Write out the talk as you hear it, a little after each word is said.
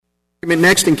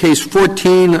Next, in Case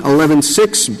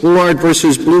 14-11-6, Bullard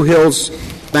versus Blue Hills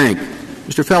Bank.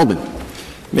 Mr. Feldman.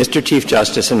 Mr. Chief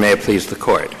Justice, and may it please the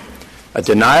Court, a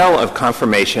denial of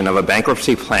confirmation of a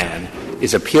bankruptcy plan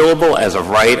is appealable as of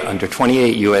right under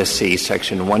 28 U.S.C.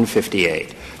 Section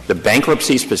 158, the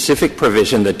bankruptcy-specific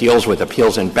provision that deals with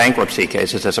appeals in bankruptcy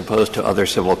cases as opposed to other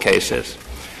civil cases.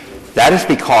 That is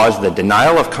because the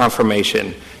denial of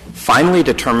confirmation finally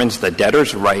determines the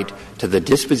debtor's right to the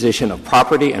disposition of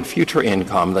property and future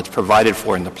income that's provided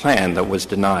for in the plan that was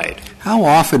denied. How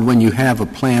often when you have a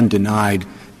plan denied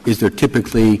is there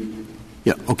typically,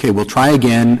 okay, we'll try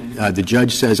again, the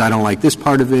judge says I don't like this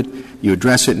part of it, you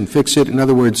address it and fix it. In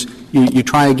other words, you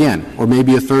try again, or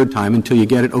maybe a third time until you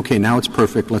get it, okay, now it's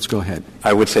perfect, let's go ahead.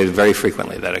 I would say very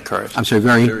frequently that occurs. I'm sorry,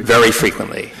 very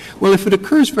frequently. Well, if it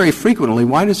occurs very frequently,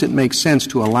 why does it make sense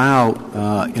to allow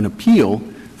an appeal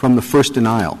from the first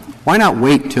denial? Why not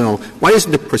wait till — why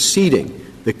isn't it preceding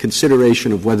the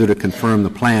consideration of whether to confirm the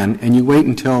plan, and you wait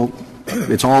until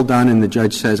it's all done and the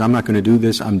judge says, I'm not going to do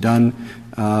this, I'm done,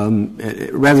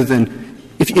 rather than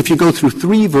 — if you go through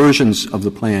three versions of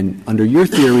the plan, under your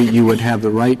theory, you would have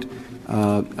the right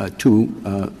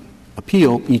to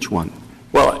appeal each one.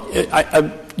 Well,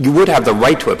 you would have the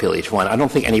right to appeal each one. I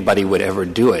don't think anybody would ever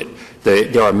do it.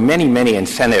 There are many, many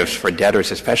incentives for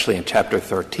debtors, especially in Chapter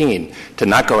 13, to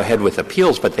not go ahead with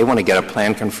appeals, but they want to get a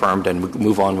plan confirmed and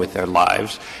move on with their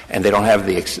lives, and they don't have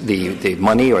the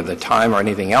money or the time or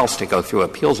anything else to go through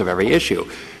appeals of every issue.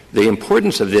 The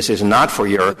importance of this is not for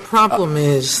your — The problem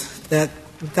is that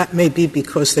may be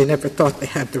because they never thought they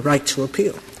had the right to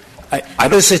appeal.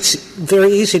 Because it's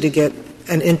very easy to get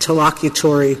an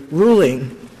interlocutory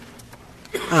ruling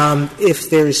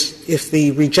if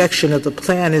the rejection of the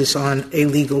plan is on a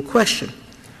legal question.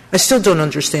 I still don't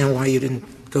understand why you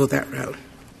didn't go that route.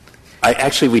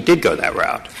 Actually, we did go that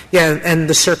route. Yeah, and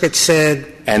the circuit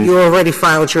said, you already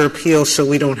filed your appeal, so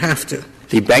we don't have to.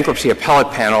 The bankruptcy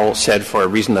appellate panel said, for a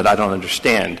reason that I don't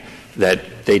understand,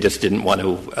 that they just didn't want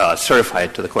to certify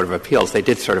it to the Court of Appeals. They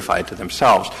did certify it to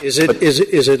themselves. Is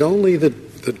it only the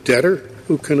debtor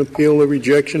who can appeal the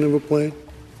rejection of a plan?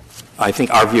 I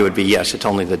think our view would be yes, it's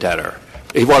only the debtor.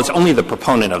 Well, it's only the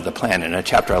proponent of the plan. In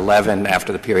Chapter 11,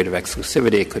 after the period of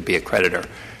exclusivity, it could be a creditor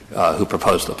who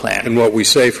proposed the plan. And what we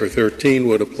say for 13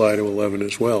 would apply to 11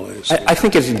 as well. I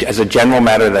think as a general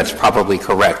matter, that's probably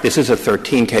correct. This is a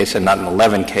 13 case and not an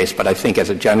 11 case, but I think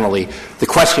the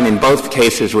question in both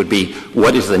cases would be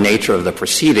what is the nature of the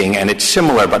proceeding, and it's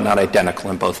similar but not identical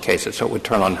in both cases, so it would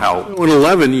turn on how. In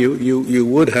 11, you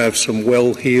would have some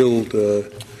well-heeled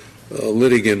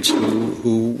litigants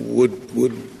who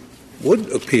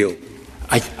would appeal.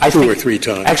 Two or three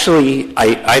times. Actually,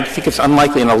 I think it's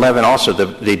unlikely in 11 also.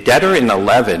 The debtor in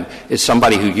 11 is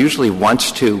somebody who usually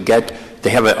wants to they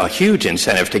have a huge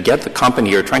incentive to get the company,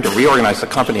 you're trying to reorganize the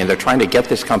company, and they're trying to get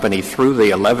this company through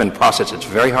the 11 process. It's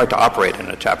very hard to operate in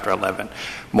a Chapter 11.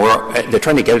 They're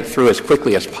trying to get it through as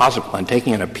quickly as possible, and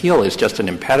taking an appeal is just an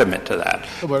impediment to that.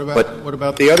 What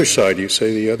about the other side? You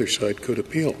say the other side could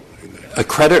appeal.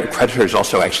 Creditors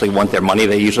also actually want their money.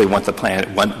 They usually want the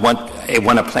plan, want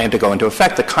a plan to go into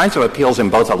effect. The kinds of appeals in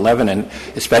both 11 and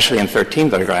especially in 13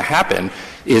 that are going to happen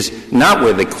is not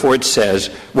where the court says,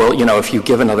 well, if you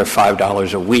give another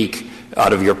 $5 a week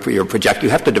out of your project, you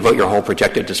have to devote your whole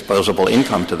projected disposable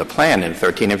income to the plan in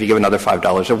 13. If you give another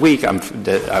 $5 a week,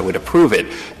 I would approve it.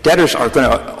 Debtors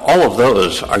all of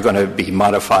those are going to be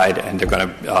modified, and they're going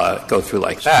to go through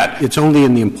like that. It's only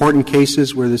in the important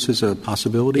cases where this is a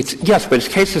possibility? Yes, but it's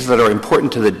cases that are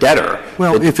important to the debtor.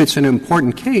 Well, if it's an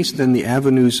important case, then the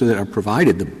avenues that are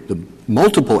provided, the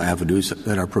multiple avenues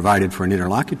that are provided for an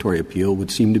interlocutory appeal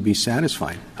would seem to be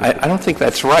satisfied. I don't think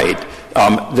that's right.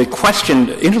 The question,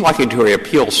 interlocutory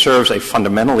appeal serves a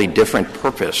fundamentally different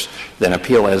purpose than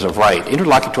appeal as of right.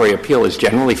 Interlocutory appeal is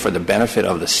generally for the benefit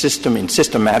of the system in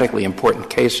systematically important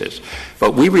cases.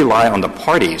 But we rely on the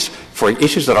parties for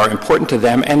issues that are important to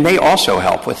them and may also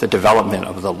help with the development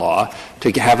of the law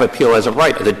to have appeal as of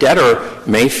right. The debtor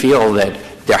may feel that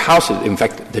their house, in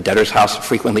fact, the debtor's house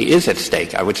frequently is at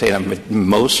stake. I would say in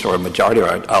most or a majority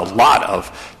or a lot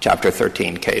of Chapter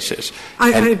 13 cases.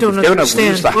 I don't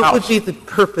understand. What would be the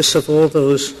purpose of all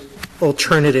those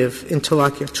alternative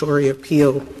interlocutory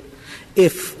appeal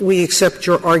if we accept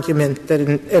your argument that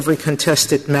in every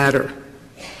contested matter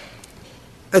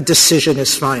a decision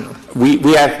is final? We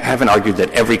haven't argued that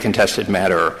every contested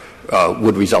matter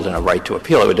would result in a right to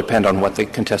appeal. It would depend on what the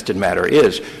contested matter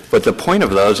is. But the point of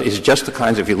those is just the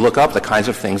kinds, if you look up the kinds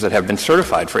of things that have been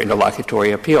certified for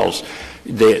interlocutory appeals.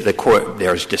 The court,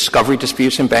 there's discovery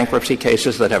disputes in bankruptcy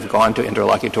cases that have gone to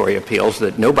interlocutory appeals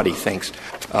that nobody thinks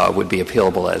would be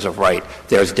appealable as of right.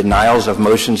 There's denials of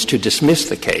motions to dismiss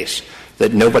the case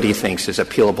that nobody thinks is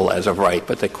appealable as of right,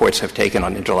 but the courts have taken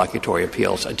on interlocutory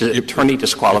appeals. Attorney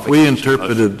disqualification. We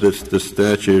interpreted the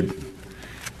statute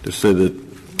to say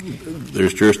that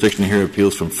there's jurisdiction to hear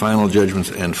appeals from final judgments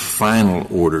and final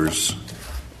orders.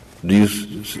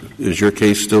 Is your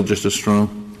case still just as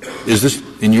strong? Is this,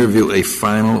 in your view, a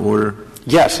final order?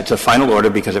 Yes, it's a final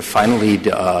order because it finally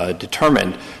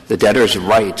determined the debtor's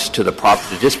rights to the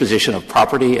disposition of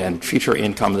property and future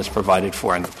income that's provided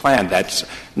for in the plan. That's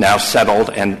now settled,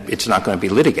 and it's not going to be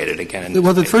litigated again.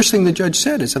 Well, the first thing the judge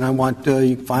said is that I want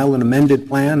you file an amended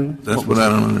plan. That's what I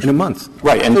don't understand. In a month.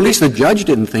 Right. And at least the judge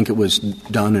didn't think it was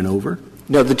done and over.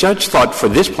 No, the judge thought for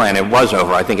this plan it was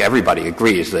over. I think everybody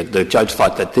agrees that the judge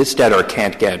thought that this debtor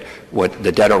can't get what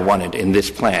the debtor wanted in this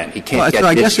plan. He can't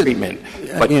get this treatment.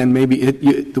 And maybe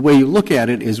the way you look at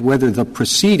it is whether the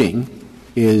proceeding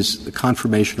is the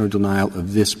confirmation or denial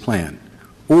of this plan,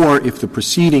 or if the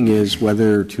proceeding is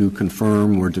whether to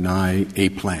confirm or deny a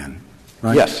plan.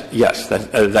 Right? Yes,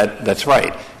 that's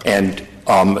right. And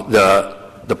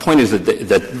the point is that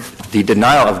the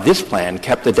denial of this plan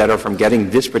kept the debtor from getting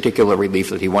this particular relief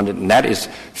that he wanted, and that is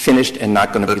finished and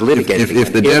not going to be litigated.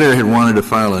 If the debtor had wanted to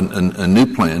file a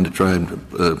new plan to try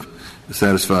and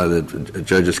satisfy the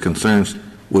judge's concerns,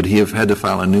 would he have had to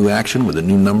file a new action with a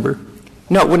new number?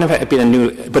 No, it wouldn't have been a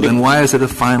new. But then why is it a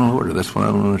final order? That's what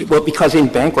I don't understand. Well, because in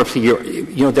bankruptcy,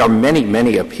 there are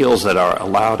many appeals that are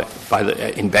allowed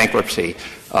in bankruptcy,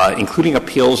 including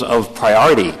appeals of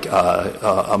priority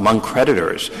among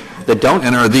creditors that don't.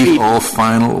 And are these all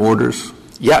final orders?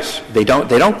 Yes, they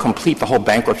don't complete the whole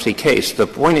bankruptcy case. The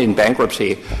point in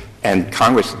bankruptcy, and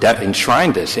Congress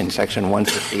enshrined this in Section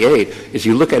 158, is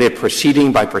you look at it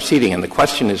proceeding by proceeding, and the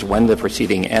question is when the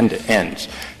proceeding ends.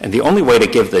 And the only way to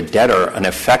give the debtor an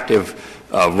effective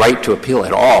right to appeal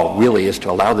at all really is to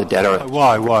allow the debtor.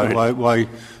 Why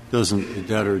doesn't the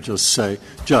debtor just say,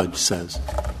 judge says,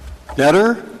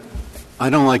 debtor,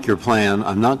 I don't like your plan,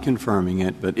 I'm not confirming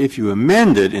it, but if you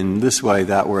amend it in this way,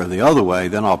 that way, or the other way,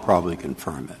 then I'll probably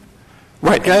confirm it.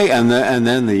 Right. Okay? And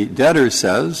then the debtor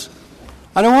says,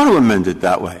 I don't want to amend it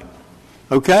that way.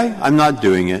 Okay? I'm not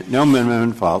doing it. No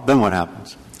amendment filed. Then what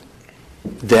happens?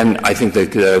 Then I think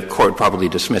the court probably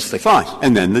dismissed the case. Fine.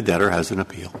 And then the debtor has an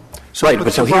appeal. So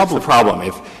here's the problem.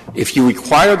 If you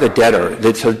require the debtor,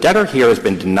 the debtor here has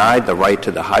been denied the right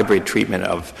to the hybrid treatment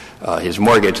of his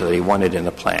mortgage that he wanted in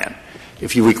the plan.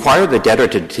 If you require the debtor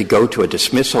to go to a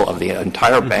dismissal of the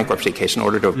entire bankruptcy case in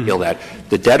order to appeal that,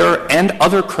 the debtor and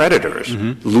other creditors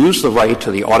lose the right to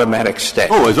the automatic stay.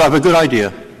 Oh, I have a good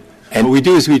idea. And what we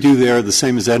do is we do there the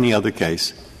same as any other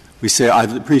case. We say, I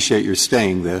appreciate your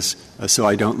staying this, so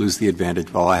I don't lose the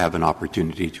advantage while I have an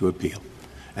opportunity to appeal.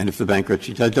 And if the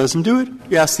bankruptcy judge doesn't do it,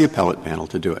 you ask the appellate panel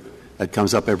to do it. That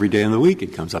comes up every day in the week.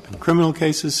 It comes up in criminal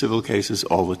cases, civil cases,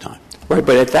 all the time. Right,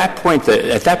 but at that point,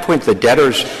 the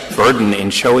debtor's burden in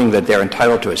showing that they're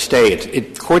entitled to a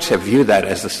stay, courts have viewed that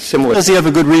as a similar. Does he have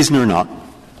a good reason or not?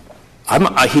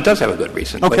 He does have a good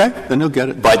reason. Okay, then he'll get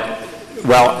it. But,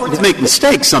 well, courts make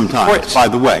mistakes sometimes, by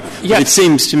the way. Yes. It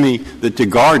seems to me that to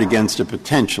guard against a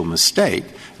potential mistake,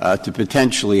 to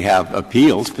potentially have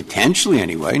appeals, potentially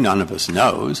anyway, none of us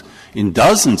knows, in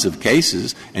dozens of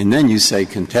cases, and then you say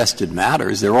contested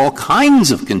matters. There are all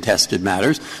kinds of contested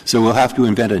matters, so we'll have to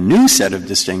invent a new set of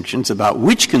distinctions about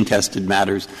which contested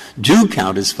matters do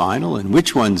count as final and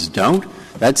which ones don't.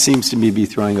 That seems to me to be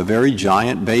throwing a very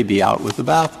giant baby out with the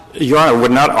bath. Your Honor, we're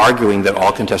not arguing that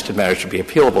all contested matters should be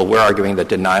appealable. We're arguing that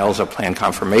denials of plan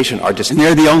confirmation are distinct. And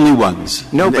they're the only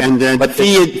ones. No, but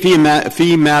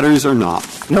fee matters are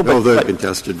not. No, but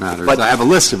contested matters. But I have a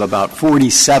list of about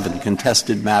 47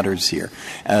 contested matters here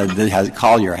that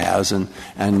Collier has, and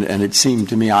it seemed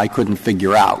to me I couldn't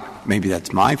figure out. Maybe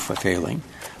that's my failing.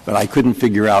 But I couldn't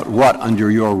figure out what, under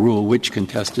your rule, which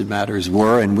contested matters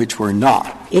were and which were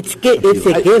not. It's a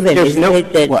given, isn't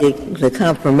it, that the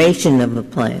confirmation of a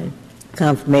plan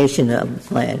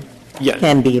yes.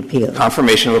 can be appealed.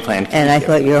 Confirmation of a plan can And I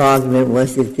thought your argument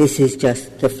was that this is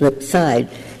just the flip side.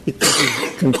 You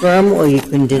can confirm or you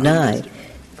can deny.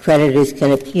 Creditors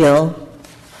can appeal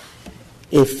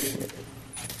if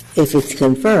it's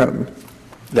confirmed.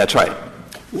 That's right.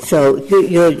 So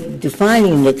you're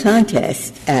defining the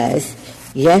contest as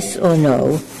yes or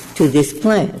no to this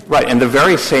plan. Right, and the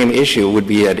very same issue would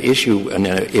be at issue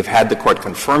if had the court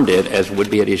confirmed it as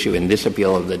would be at issue in this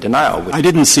appeal of the denial. I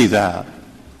didn't see that,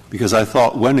 because I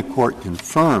thought when a court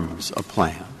confirms a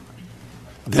plan,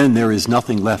 then there is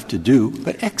nothing left to do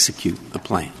but execute the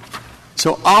plan.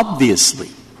 So obviously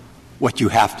what you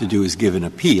have to do is give an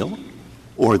appeal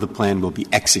or the plan will be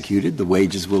executed, the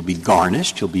wages will be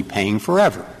garnished, he'll be paying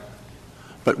forever.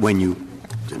 But when you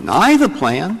deny the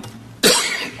plan,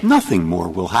 nothing more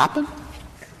will happen,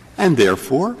 and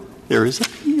therefore there is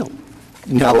appeal.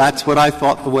 Now, that's what I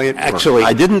thought the way it worked.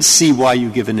 I didn't see why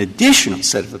you give an additional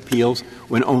set of appeals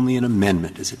when only an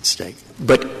amendment is at stake.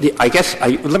 But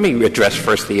let me address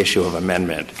first the issue of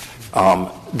amendment. Talking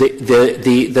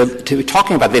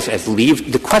about this as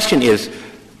leave, the question is,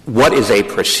 what is a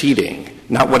proceeding,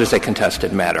 not what is a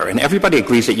contested matter. And everybody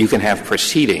agrees that you can have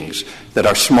proceedings that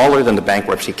are smaller than the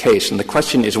bankruptcy case, and the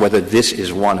question is whether this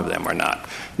is one of them or not.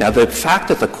 Now, the fact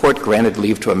that the court granted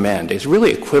leave to amend is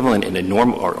really equivalent in a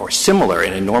normal or similar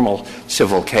in a normal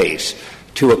civil case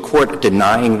to a court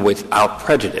denying without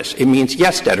prejudice. It means,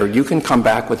 yes, debtor, you can come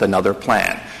back with another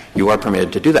plan. You are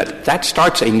permitted to do that. That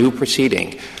starts a new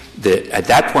proceeding. At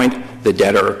that point, the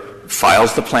debtor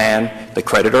files the plan, the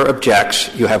creditor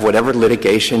objects, you have whatever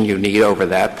litigation you need over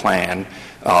that plan.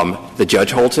 The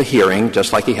judge holds a hearing,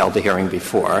 just like he held the hearing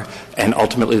before, and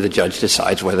ultimately the judge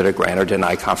decides whether to grant or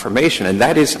deny confirmation. And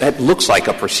that looks like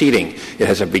a proceeding. It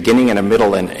has a beginning and a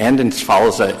middle and end, and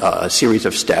follows a series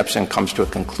of steps and comes to a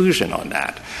conclusion on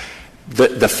that.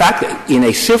 The fact that in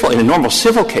a normal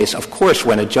civil case, of course,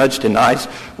 when a judge denies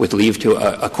with leave to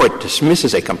a court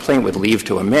dismisses a complaint with leave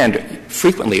to amend,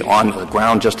 frequently on the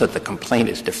ground just that the complaint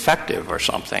is defective or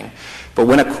something. But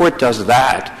when a court does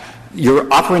that, you're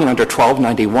operating under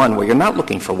 1291, where you're not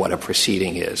looking for what a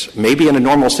proceeding is. Maybe in a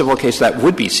normal civil case that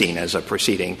would be seen as a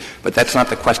proceeding, but that's not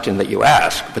the question that you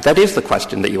ask. But that is the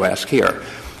question that you ask here.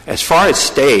 As far as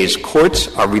stays,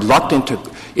 courts are reluctant to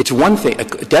 — it's one thing — a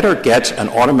debtor gets an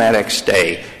automatic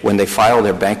stay when they file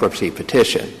their bankruptcy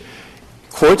petition.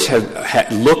 Courts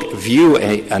view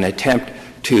an attempt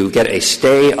to get a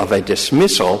stay of a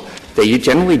dismissal. They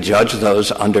generally judge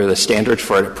those under the standards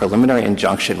for a preliminary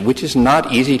injunction, which is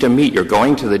not easy to meet. You're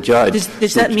going to the judge.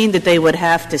 Does that mean that they would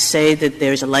have to say that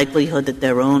there's a likelihood that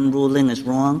their own ruling is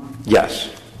wrong? Yes.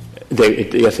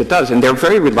 Yes, it does. And they're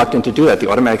very reluctant to do that. The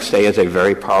automatic stay is a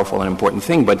very powerful and important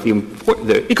thing. But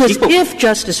because if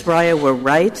Justice Breyer were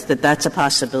right that that's a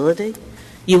possibility,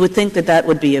 you would think that that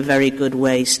would be a very good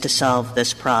way to solve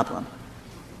this problem.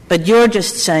 But you're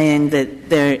just saying that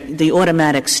the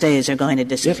automatic stays are going to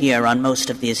disappear on most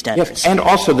of these debtors. Yes, and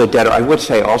also the debtor — I would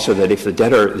say also that if the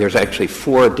debtor — there's actually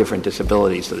 4 different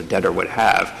disabilities that the debtor would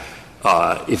have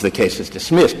if the case is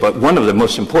dismissed. But one of the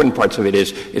most important parts of it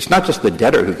is it's not just the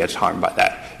debtor who gets harmed by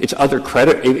that. It's other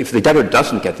if the debtor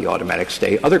doesn't get the automatic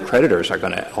stay, other creditors are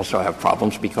going to also have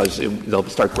problems because they'll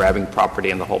start grabbing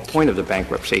property, and the whole point of the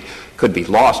bankruptcy could be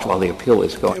lost while the appeal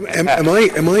is going. Am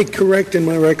I correct in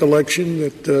my recollection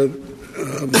that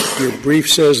your brief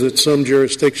says that some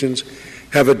jurisdictions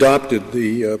have adopted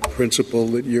the principle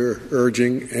that you're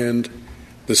urging, and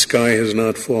the sky has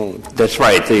not fallen? That's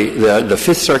right. The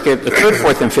Fifth Circuit, the Third,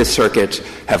 Fourth, and Fifth Circuits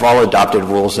have all adopted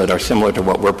rules that are similar to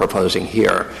what we're proposing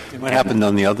here. And what happened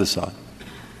on the other side?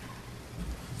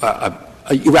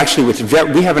 Actually,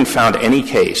 we haven't found any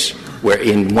case where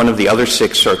in one of the other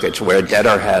 6 circuits where a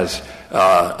debtor has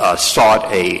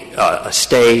sought a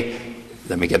stay.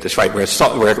 Let me get this right. Where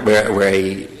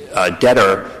a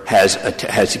debtor has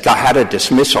had a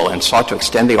dismissal and sought to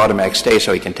extend the automatic stay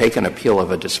so he can take an appeal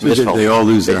of a dismissal. So did they all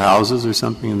lose their houses or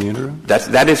something in the interim?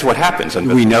 That is what happens.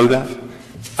 Do we know that?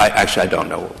 I don't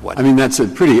know what. I mean, that's a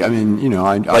pretty — I mean, you know,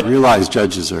 I realize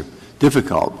judges are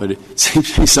difficult, but it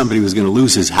seems to me somebody was going to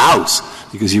lose his house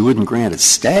because you wouldn't grant a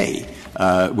stay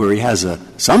where he has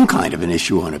some kind of an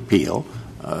issue on appeal.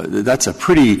 That's a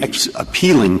pretty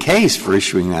appealing case for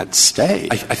issuing that stay.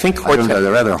 I think courts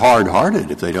they're rather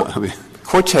hard-hearted if they don't. I mean,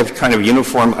 courts have kind of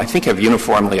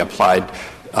uniformly applied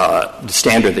the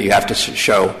standard that you have to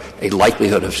show a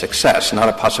likelihood of success, not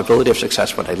a possibility of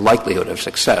success, but a likelihood of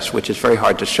success, which is very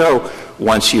hard to show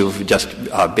once you've just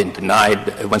been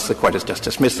denied, once the court has just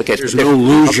dismissed the case. There's no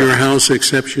lose-your-house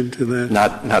exception to that?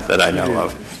 Not that I know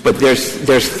of. But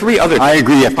there's 3 other — I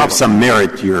agree you have to have some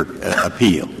merit to your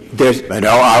appeal. But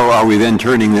are we then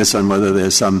turning this on whether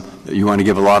there's some — you want to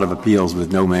give a lot of appeals with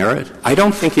no merit? I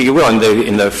don't think that you will.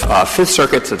 In the Fifth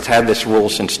Circuit that's had this rule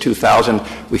since 2000,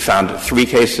 we found 3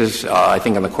 cases, I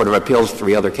think, in the Court of Appeals,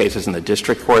 3 other cases in the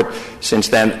district court. Since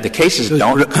then, the cases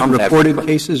don't come that reported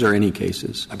cases or any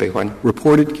cases? I beg your pardon?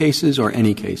 Reported cases or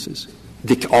any cases?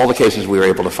 All the cases we were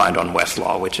able to find on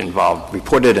Westlaw, which involved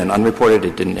reported and unreported.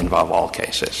 It didn't involve all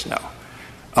cases, no.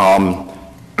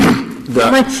 How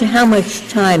much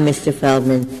time, Mr.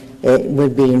 Feldman,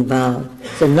 would be involved?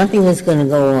 So nothing is going to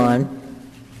go on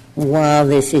while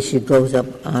this issue goes up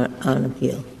on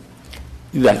appeal.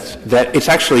 That's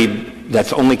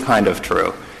only kind of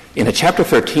true. In a Chapter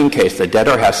 13 case, the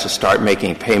debtor has to start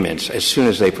making payments as soon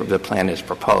as the plan is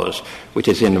proposed, which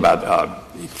is in about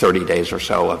 30 days or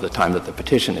so of the time that the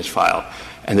petition is filed.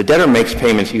 And the debtor makes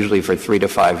payments usually for 3 to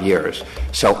 5 years.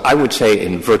 So I would say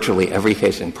in virtually every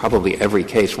case, in probably every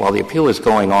case, while the appeal is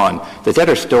going on, the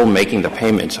debtor is still making the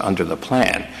payments under the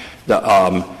plan.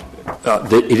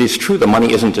 It is true the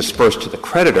money isn't dispersed to the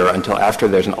creditor until after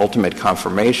there's an ultimate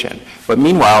confirmation. But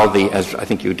meanwhile, as I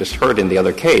think you just heard in the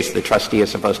other case, the trustee is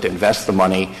supposed to invest the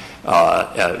money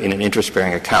in an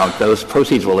interest-bearing account. Those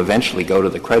proceeds will eventually go to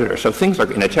the creditor. So things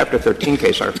are, in a Chapter 13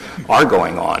 case are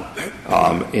going on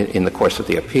in the course of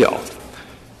the appeal.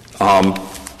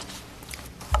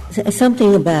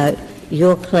 Something about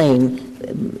your claim,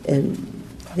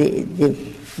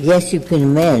 yes, you can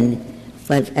amend,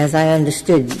 but as I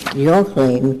understood, your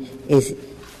claim is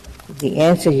the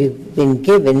answer you've been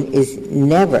given is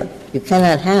never. You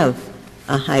cannot have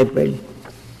a hybrid.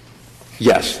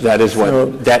 Yes, that is what so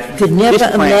that could never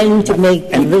amend to make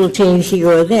a little change here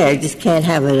or there. Just can't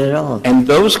have it at all. And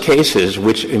those cases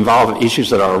which involve issues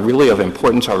that are really of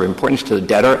importance, are of importance to the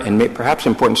debtor and perhaps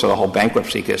importance to the whole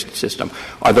bankruptcy system,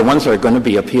 are the ones that are going to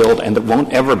be appealed and that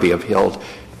won't ever be appealed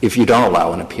if you don't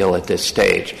allow an appeal at this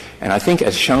stage. And I think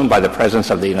as shown by the presence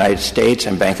of the United States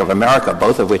and Bank of America,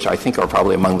 both of which I think are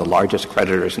probably among the largest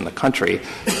creditors in the country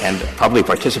and probably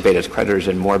participate as creditors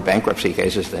in more bankruptcy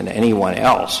cases than anyone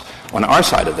else on our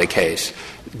side of the case,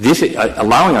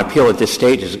 allowing an appeal at this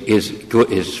stage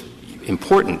is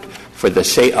important for the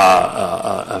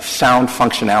sound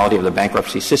functionality of the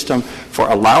bankruptcy system, for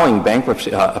allowing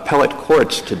bankruptcy appellate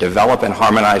courts to develop and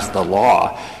harmonize the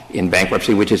law in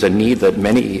bankruptcy, which is a need that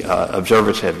many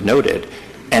observers have noted,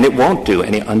 and it won't do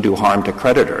any undue harm to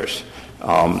creditors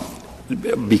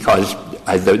because,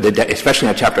 especially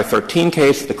in a Chapter 13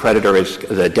 case, the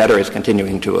debtor is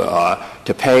continuing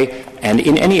to pay, and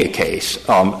in any case,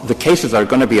 the cases that are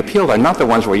going to be appealed are not the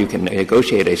ones where you can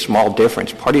negotiate a small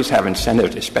difference. Parties have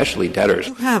incentives, especially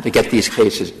debtors, to get these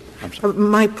cases.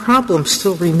 My problem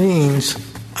still remains.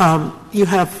 You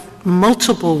have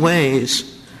multiple ways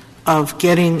of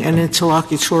getting an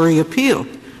interlocutory appeal.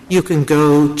 You can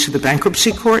go to the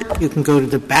bankruptcy court, you can go to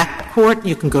the back court,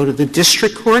 you can go to the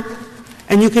district court,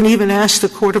 and you can even ask the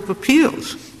Court of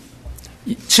Appeals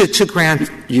to grant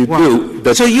you one.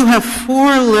 do. So you have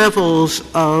 4 levels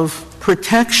of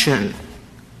protection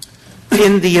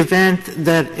in the event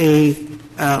that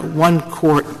one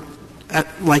court,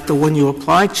 like the one you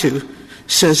applied to,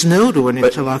 says no to an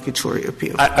interlocutory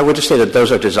appeal. I would just say that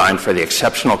those are designed for the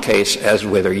exceptional case as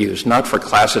where they're used, not for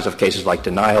classes of cases like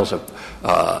denials of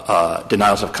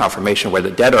confirmation, where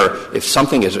the debtor, if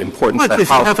something is important... But if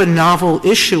you have a novel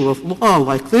issue of law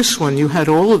like this one, you had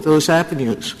all of those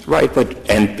avenues. Right,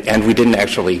 and we didn't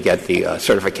actually get the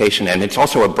certification, and it's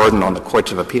also a burden on the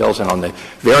courts of appeals and on the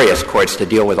various courts to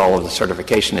deal with all of the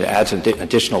certification. It adds an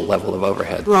additional level of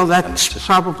overhead. Well, that's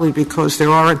probably because there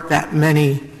aren't that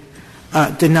many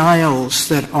denials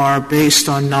that are based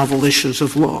on novel issues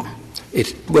of law.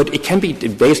 But it can be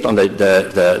based on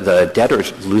the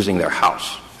debtors losing their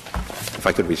house. If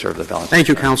I could reserve the balance. Thank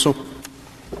you, counsel.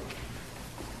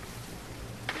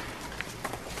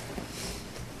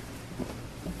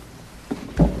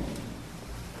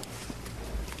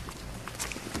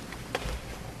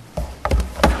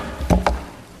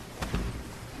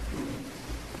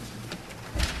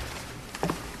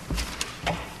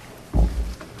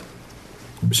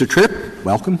 Mr. Tripp,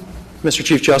 welcome. Mr.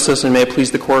 Chief Justice, and may it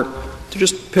please the Court, to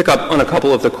just pick up on a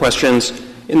couple of the questions.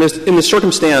 In the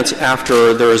circumstance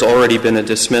after there has already been a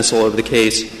dismissal of the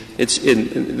case, this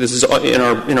is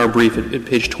in our brief at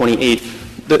page 28,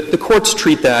 the courts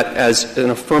treat that as an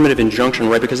affirmative injunction,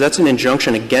 right, because that's an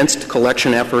injunction against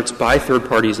collection efforts by third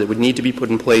parties that would need to be put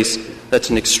in place. That's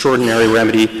an extraordinary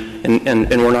remedy, and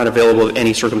we're not available in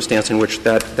any circumstance in which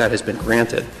that has been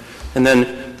granted. And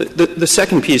then the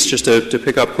second piece, just to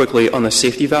pick up quickly on the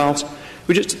safety valves,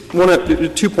 we just want to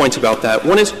 2 points about that.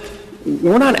 One is,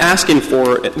 we're not asking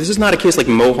for — this is not a case like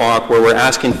Mohawk where we're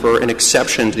asking for an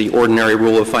exception to the ordinary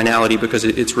rule of finality because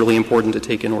it's really important to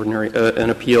take an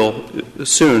appeal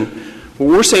soon. What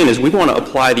we're saying is we want to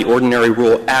apply the ordinary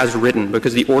rule as written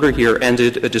because the order here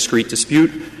ended a discrete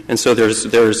dispute, and so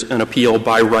there's an appeal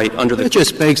by right under the — It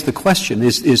just begs the question,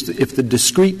 is if the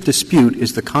discrete dispute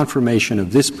is the confirmation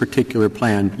of this particular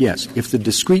plan, yes. If the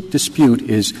discrete dispute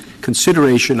is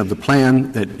consideration of the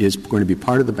plan that is going to be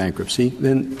part of the bankruptcy,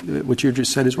 then what you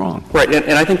just said is wrong. Right,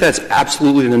 and I think that's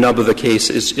absolutely the nub of the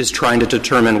case is trying to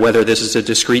determine whether this is a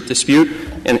discrete dispute,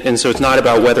 and so it's not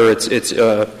about whether it's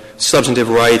substantive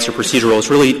rights or procedural.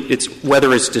 It's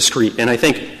whether it's discrete. And I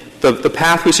think the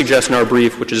path we suggest in our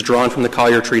brief, which is drawn from the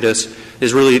Collier Treatise,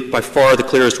 is really by far the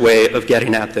clearest way of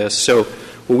getting at this. So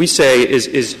what we say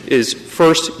is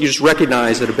first, you just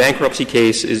recognize that a bankruptcy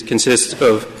case consists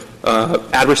of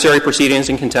adversary proceedings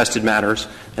and contested matters,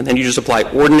 and then you just apply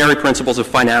ordinary principles of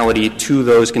finality to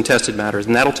those contested matters.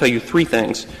 And that'll tell you three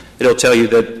things. It'll tell you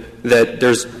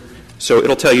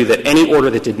it'll tell you that any order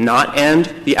that did not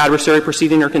end the adversary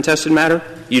proceeding or contested matter,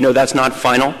 that's not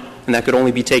final, and that could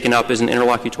only be taken up as an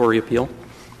interlocutory appeal.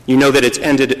 You know that it's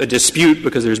ended a dispute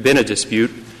because there's been a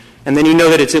dispute. And then you know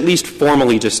that it's at least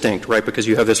formally distinct, right, because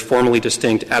you have this formally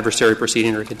distinct adversary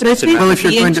proceeding or contested matter. But I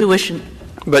think the intuition.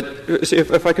 But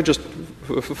if I could just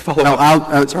follow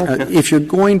up. If you're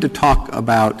going to talk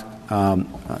about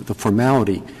the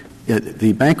formality,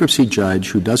 the bankruptcy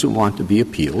judge who doesn't want to be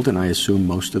appealed, and I assume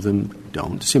most of them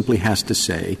don't, simply has to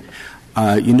say,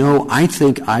 I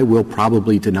think I will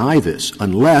probably deny this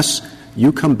unless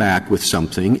you come back with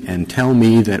something and tell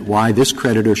me that why this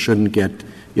creditor shouldn't get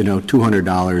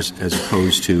 $200 as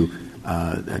opposed to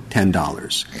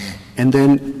 $10. And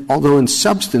then, although in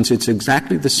substance it's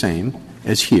exactly the same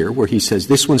as here, where he says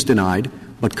this one's denied,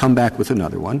 but come back with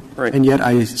another one. Right. And yet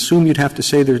I assume you'd have to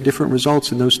say there are different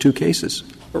results in those two cases.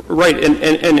 Right.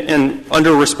 And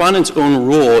under Respondent's own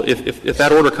rule, if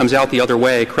that order comes out the other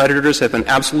way, creditors have an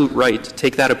absolute right to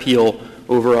take that appeal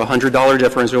over a $100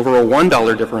 difference, over a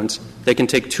 $1 difference. They can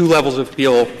take two levels of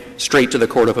appeal straight to the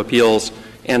Court of Appeals.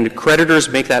 And creditors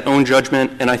make that own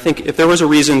judgment. And I think if there was a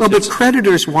reason but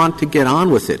creditors want to get on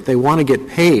with it. They want to get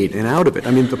paid and out of it.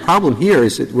 I mean, the problem here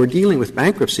is that we're dealing with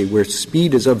bankruptcy where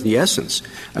speed is of the essence.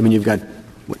 I mean, you've got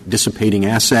dissipating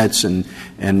assets and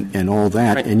all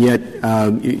that. Right. And yet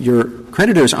your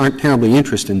creditors aren't terribly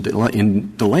interested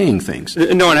in delaying things.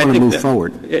 No, and I think move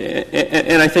forward.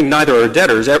 And I think neither are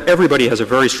debtors. Everybody has a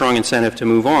very strong incentive to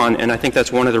move on. And I think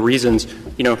that's one of the reasons,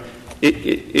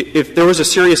 if there was a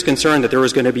serious concern that there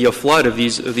was going to be a flood of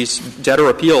these debtor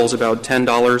appeals about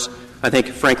 $10, I think,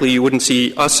 frankly, you wouldn't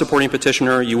see us supporting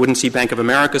petitioner. You wouldn't see Bank of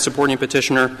America supporting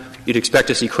petitioner. You'd expect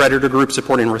to see creditor groups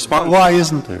supporting Respondent. Why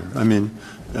isn't there? I mean,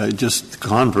 just the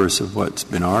converse of what's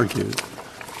been argued.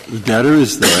 The debtor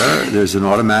is there. There's an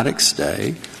automatic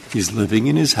stay. He's living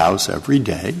in his house every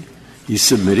day. He's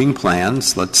submitting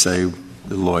plans. Let's say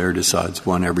the lawyer decides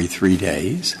one every 3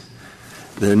 days.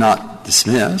 They're not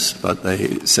dismissed, but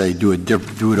they say do it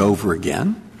over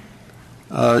again.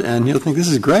 And he'll think, this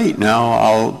is great. Now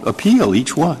I'll appeal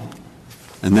each one.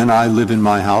 And then I live in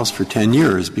my house for 10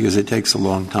 years because it takes a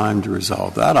long time to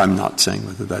resolve that. I'm not saying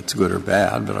whether that's good or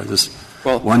bad, but I just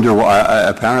wonder why.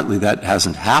 Apparently that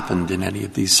hasn't happened in any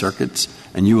of these circuits,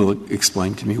 and you will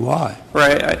explain to me why.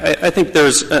 Right. I think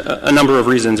there's a number of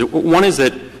reasons. One is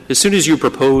that as soon as you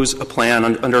propose a plan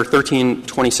under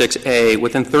 1326A,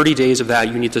 within 30 days of that,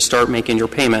 you need to start making your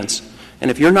payments. And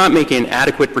if you're not making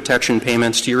adequate protection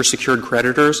payments to your secured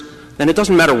creditors, then it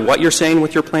doesn't matter what you're saying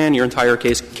with your plan, your entire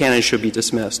case can and should be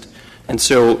dismissed. And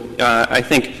so I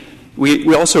think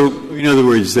we also — in other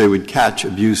words, they would catch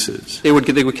abuses. They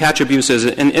would catch abuses.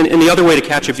 And the other way to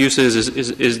catch abuses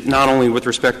is not only with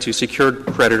respect to secured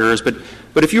creditors,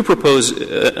 but if you propose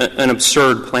an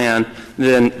absurd plan,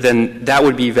 then that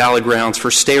would be valid grounds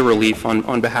for stay relief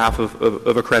on behalf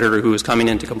of a creditor who is coming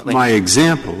in to complain. My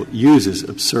example uses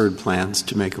absurd plans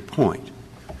to make a point.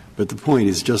 But the point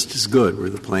is just as good where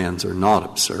the plans are not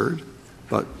absurd,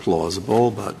 but plausible,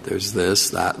 but there's this,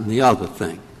 that, and the other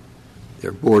thing.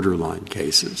 They're borderline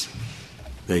cases.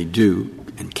 They do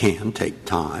and can take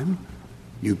time.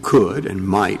 You could and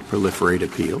might proliferate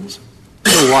appeals.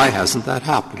 So why hasn't that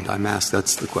happened? I'm asked,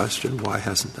 that's the question. Why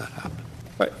hasn't that happened?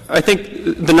 I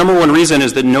think the number one reason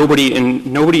is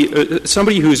that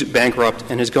somebody who's bankrupt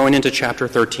and is going into Chapter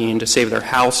 13 to save their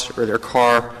house or their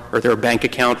car or their bank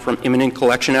account from imminent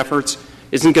collection efforts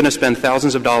isn't going to spend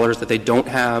thousands of dollars that they don't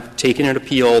have, taking an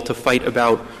appeal to fight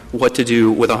about what to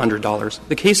do with $100.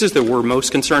 The cases that we're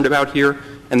most concerned about here,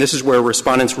 and this is where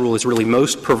Respondent's rule is really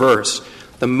most perverse,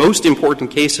 the most important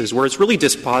cases where it's really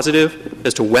dispositive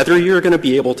as to whether you're going to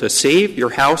be able to save your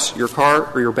house, your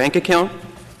car, or your bank account,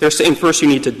 they're saying first you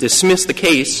need to dismiss the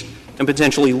case and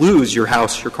potentially lose your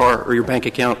house, your car, or your bank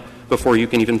account before you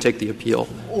can even take the appeal.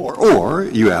 Or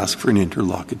you ask for an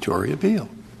interlocutory appeal.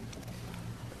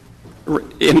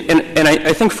 And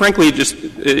I think, frankly, just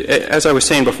as I was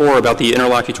saying before about the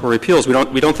interlocutory appeals, we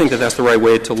don't think that that's the right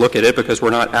way to look at it because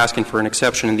we're not asking for an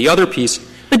exception. And the other piece,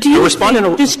 but do you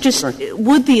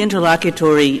would the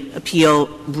interlocutory appeal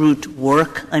route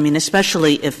work? I mean,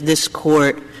 especially if this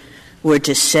Court were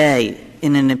to say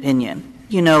in an opinion,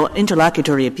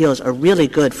 interlocutory appeals are really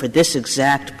good for this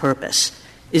exact purpose.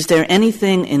 Is there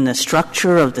anything in the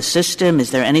structure of the system,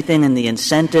 is there anything in the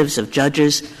incentives of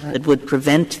judges that would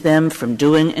prevent them from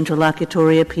doing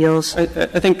interlocutory appeals? I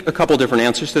think a couple different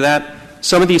answers to that.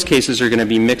 Some of these cases are going to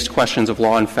be mixed questions of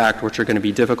law and fact, which are going to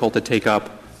be difficult to take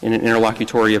up in an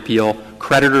interlocutory appeal.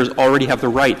 Creditors already have the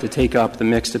right to take up the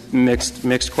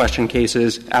mixed question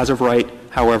cases as of right,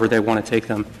 however they want to take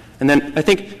them. And then I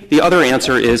think the other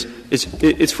answer is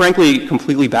it's frankly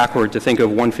completely backward to think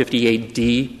of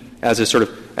 158D as a sort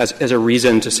of as a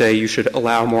reason to say you should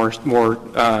allow more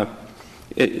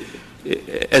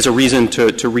as a reason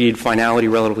to read finality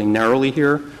relatively narrowly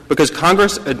here, because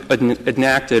Congress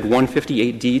enacted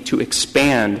 158D to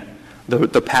expand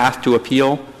the path to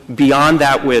appeal beyond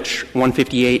that which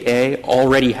 158A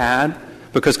already had,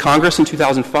 because Congress in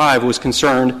 2005 was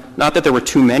concerned not that there were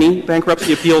too many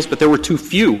bankruptcy appeals, but there were too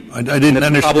few. I didn't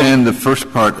understand the first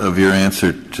part of your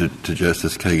answer to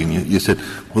Justice Kagan. You said,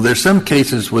 well, there's some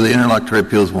cases where the interlocutory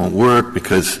appeals won't work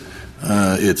because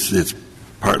it's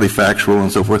partly factual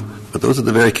and so forth, but those are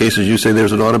the very cases you say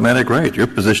there's an automatic right. Your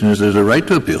position is there's a right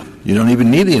to appeal. You don't even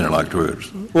need the interlocutory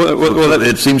orders. Well,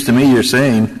 it seems to me you're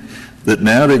saying that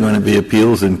now there are going to be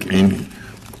appeals under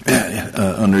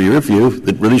your view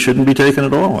that really shouldn't be taken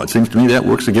at all. It seems to me that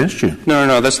works against you.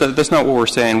 No, that's not what we're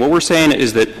saying. What we're saying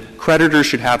is that creditors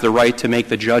should have the right to make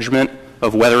the judgment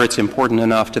of whether it's important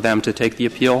enough to them to take the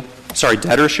appeal.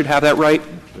 Debtors should have that right.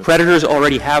 Creditors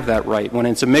already have that right. When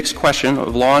it's a mixed question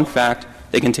of law and fact,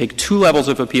 they can take two levels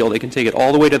of appeal. They can take it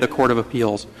all the way to the Court of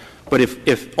Appeals. But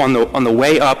if on the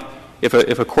way up, if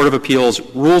a Court of Appeals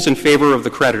rules in favor of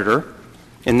the creditor,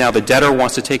 and now the debtor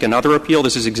wants to take another appeal,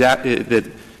 this is exactly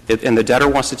and the debtor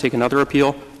wants to take another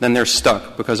appeal, then they're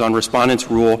stuck, because on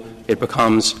Respondent's rule, it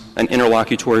becomes an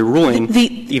interlocutory ruling,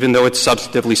 even though it's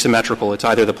substantively symmetrical. It's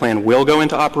either the plan will go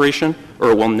into operation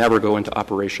or it will never go into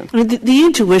operation. The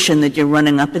intuition that you're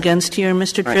running up against here,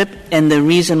 Mr. Tripp, right, and the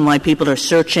reason why people are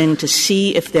searching to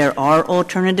see if there are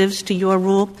alternatives to your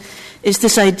rule is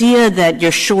this idea that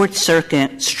you're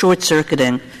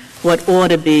short-circuiting what ought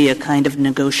to be a kind of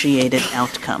negotiated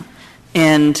outcome.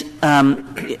 And,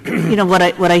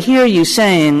 what I hear you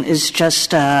saying is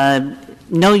just,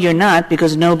 no, you're not,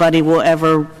 because nobody will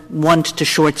ever want to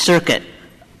short-circuit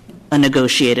a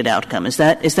negotiated outcome. Is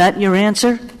that your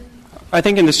answer? I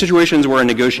think in the situations where a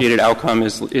negotiated outcome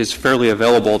is fairly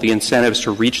available, the incentives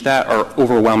to reach that are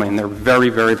overwhelming. They're very,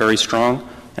 very, very strong.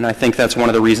 And I think that's one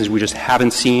of the reasons we just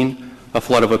haven't seen a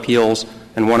flood of appeals,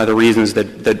 and one of the reasons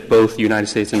that both the United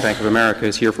States and Bank of America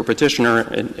is here for petitioner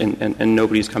and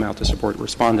nobody's come out to support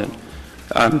Respondent.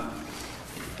 I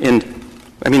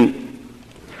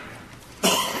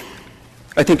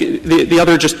think the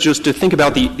other, just to think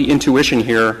about the intuition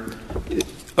here,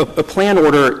 a plan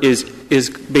order is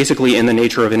basically in the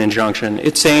nature of an injunction.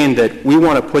 It's saying that we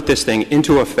want to put this thing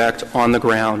into effect on the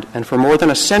ground, and for more than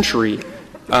a century,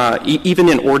 even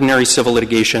in ordinary civil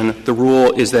litigation, the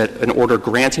rule is that an order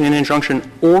granting an injunction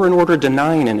or an order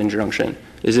denying an injunction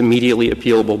is immediately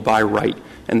appealable by right,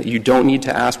 and that you don't need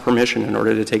to ask permission in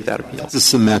order to take that appeal. It's a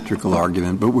symmetrical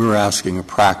argument, but we're asking a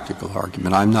practical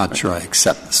argument. I'm not sure I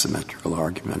accept the symmetrical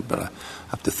argument, but I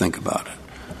have to think about it.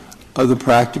 The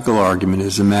practical argument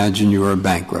is, imagine you're a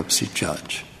bankruptcy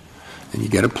judge, and you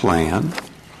get a plan,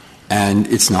 and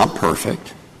it's not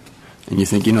perfect. And you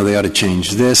think, they ought to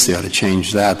change this, they ought to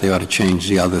change that, they ought to change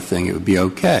the other thing, it would be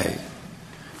okay.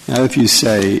 Now, if you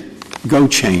say, go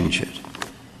change it,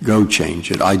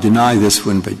 I deny this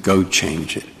one, but go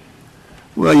change it.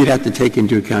 Well, you'd have to take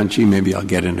into account, maybe I'll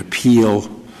get an appeal.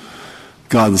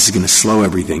 God, this is going to slow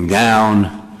everything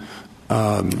down.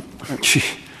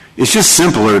 It's just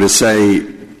simpler to say,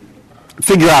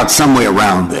 figure out some way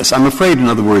around this. I'm afraid, in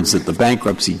other words, that the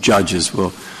bankruptcy judges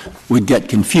would get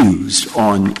confused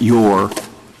on your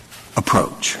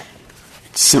approach.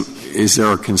 Is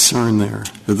there a concern there?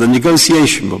 The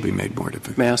negotiation will be made more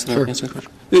difficult. May I ask the question?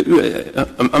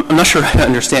 I'm not sure I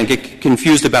understand. Get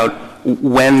confused about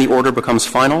when the order becomes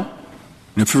final?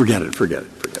 No, forget it.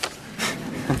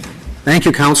 Thank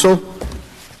you, counsel.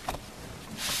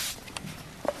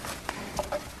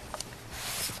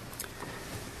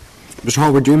 Mr.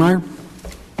 Hallward-Driemeier.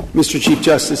 Mr. Chief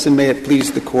Justice, and may it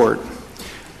please the Court.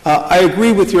 I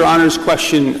agree with Your Honor's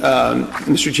question,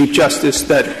 Mr. Chief Justice,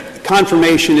 that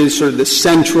confirmation is sort of the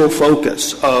central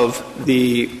focus of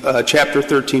the Chapter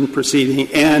 13 proceeding,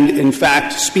 and, in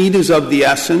fact, speed is of the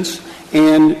essence.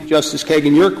 And, Justice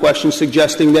Kagan, your question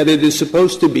suggesting that it is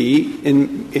supposed to be,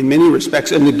 in many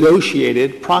respects, a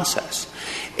negotiated process.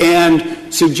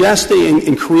 and suggesting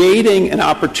and creating an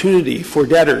opportunity for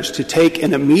debtors to take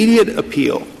an immediate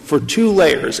appeal for 2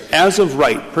 layers as of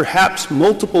right, perhaps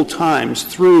multiple times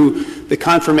through the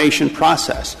confirmation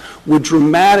process, would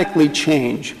dramatically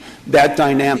change that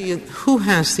dynamic. Who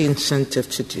has the incentive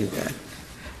to do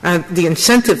that? The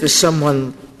incentive is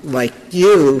someone like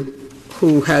you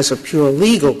who has a pure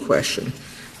legal question,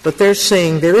 but they're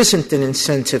saying there isn't an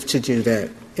incentive to do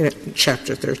that in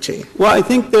Chapter 13. Well, I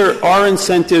think there are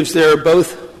incentives. There are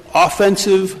both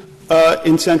offensive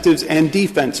incentives and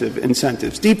defensive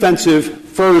incentives. Defensive,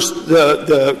 first,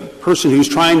 the person who's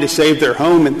trying to save their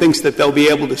home and thinks that they'll be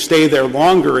able to stay there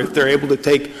longer if they're able to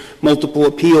take multiple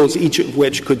appeals, each of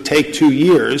which could take 2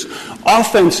 years.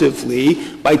 Offensively,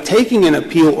 by taking an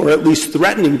appeal or at least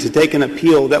threatening to take an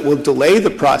appeal that will delay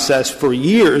the process for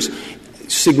years,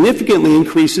 significantly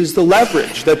increases the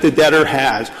leverage that the debtor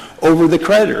has over the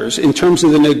creditors in terms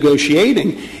of the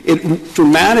negotiating. It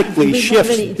dramatically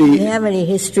shifts the... Do you have any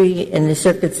history in the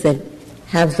circuits that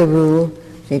have the rule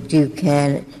that you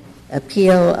can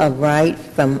appeal a right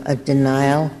from a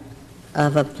denial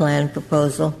of a plan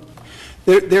proposal?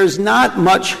 There's not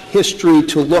much history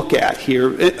to look at here.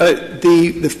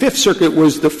 The Fifth Circuit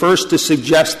was the first to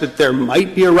suggest that there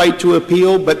might be a right to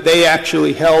appeal, but they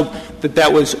actually held that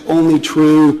that was only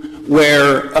true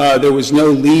where there was no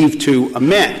leave to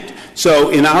amend. So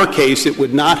in our case, it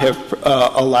would not have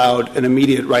allowed an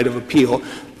immediate right of appeal.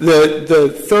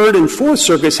 The Third and Fourth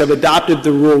Circuits have adopted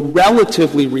the rule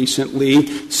relatively recently,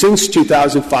 since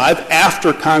 2005,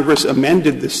 after Congress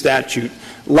amended the statute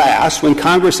last. When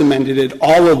Congress amended it,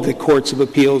 all of the courts of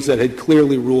appeals that had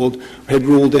clearly ruled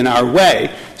in our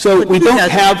way. So but we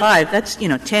don't have... That's,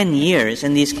 10 years,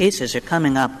 and these cases are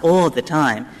coming up all the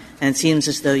time. And it seems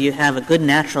as though you have a good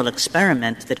natural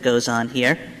experiment that goes on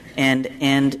here, and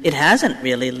it hasn't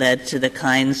really led to the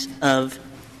kinds of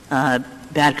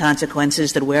bad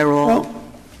consequences that we're all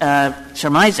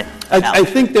surmising. I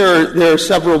think there are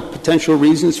several potential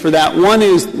reasons for that. One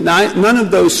is none of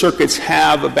those circuits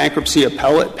have a bankruptcy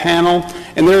appellate panel,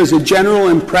 and there is a general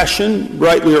impression,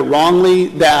 rightly or wrongly,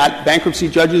 that bankruptcy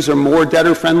judges are more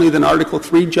debtor-friendly than Article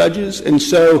III judges, and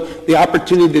so the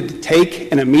opportunity to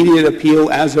take an immediate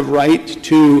appeal as of right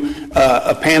to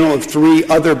a panel of 3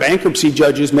 other bankruptcy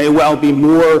judges may well be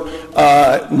more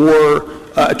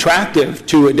attractive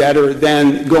to a debtor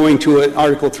than going to an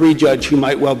Article III judge who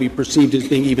might well be perceived as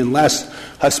being even less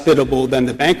hospitable than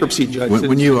the bankruptcy judge.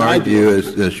 When you argue,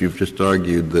 as you've just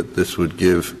argued, that this would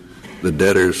give the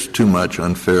debtors too much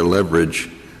unfair leverage,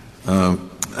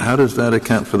 how does that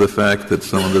account for the fact that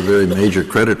some of the very major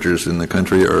creditors in the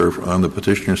country are on the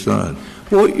petitioner's side?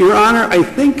 Well, Your Honor, I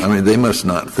think... they must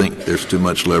not think there's too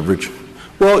much leverage.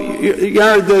 Well, Your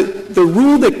Honor, the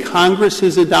rule that Congress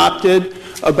has adopted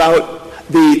about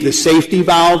the safety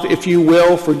valve, if you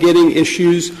will, for getting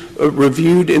issues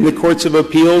reviewed in the courts of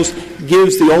appeals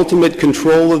gives the ultimate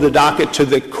control of the docket to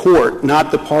the court,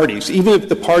 not the parties. Even if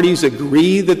the parties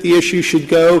agree that the issue should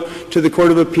go to the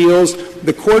Court of Appeals,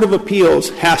 the Court of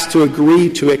Appeals has to agree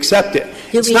to accept it.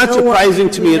 It's not surprising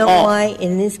to me at all. Why,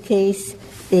 in this case,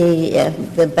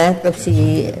 the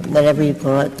bankruptcy, whatever you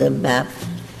call it, the BAP,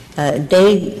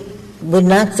 they would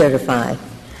not certify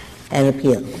an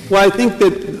appeal? Well, I think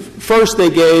that first they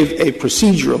gave a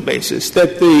procedural basis,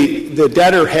 that the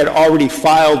debtor had already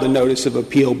filed a notice of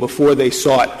appeal before they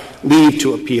sought leave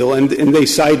to appeal, and they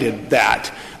cited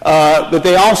that. But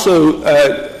they also,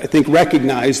 I think,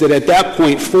 recognized that at that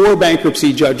point 4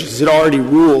 bankruptcy judges had already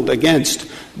ruled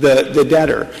against the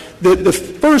debtor. The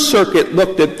First Circuit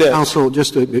looked at this. Counsel,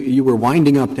 you were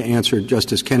winding up to answer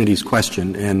Justice Kennedy's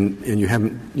question, and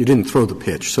you didn't throw the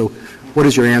pitch. So what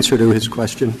is your answer to his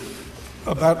question?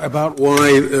 About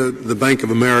why the Bank of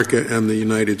America and the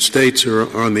United States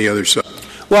are on the other side.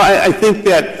 Well, I think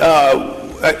that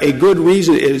a good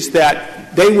reason is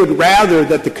that they would rather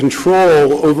that the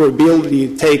control over ability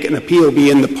to take an appeal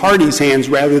be in the parties' hands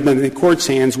rather than in the court's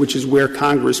hands, which is where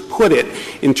Congress put it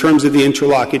in terms of the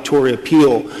interlocutory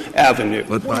appeal avenue.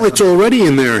 Well, it's already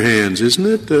in their hands, isn't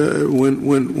it?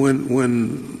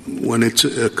 When it's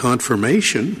a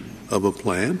confirmation of a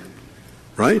plan.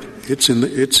 Right? It's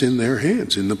in their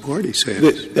hands, in the parties'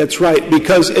 hands. That's right,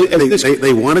 because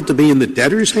they want it to be in the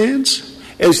debtor's hands?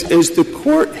 As the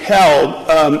court held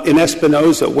in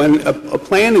Espinoza, when a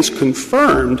plan is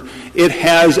confirmed, it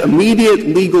has immediate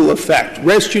legal effect,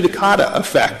 res judicata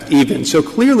effect even. So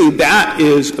clearly that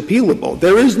is appealable.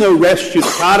 There is no res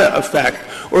judicata effect,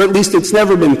 or at least it's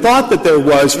never been thought that there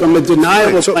was from a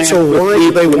denial of plan. So why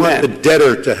do they want the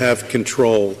debtor to have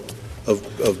control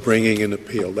of bringing an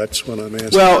appeal? That's what I'm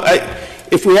asking. Well,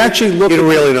 if we actually look, you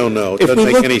really don't know. It doesn't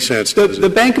make any sense. The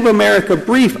Bank of America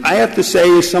brief, I have to say,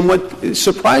 is somewhat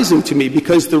surprising to me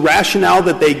because the rationale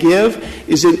that they give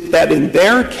is that in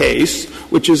their case,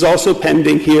 which is also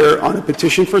pending here on a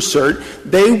petition for cert,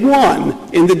 they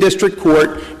won in the district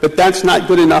court, but that's not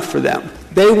good enough for them.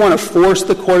 They want to force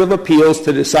the Court of Appeals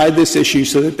to decide this issue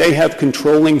so that they have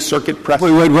controlling circuit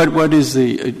precedent.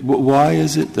 Why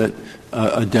is it that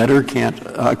a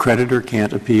creditor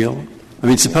can't appeal? I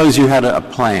mean, suppose you had a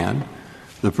plan.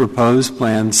 The proposed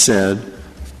plan said,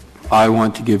 I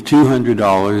want to give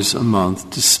 $200 a month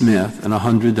to Smith and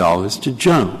 $100 to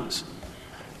Jones.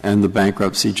 And the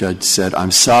bankruptcy judge said, I'm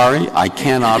sorry, I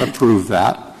cannot approve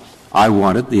that. I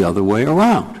want it the other way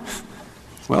around.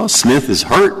 Well, Smith is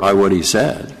hurt by what he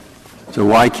said, so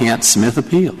why can't Smith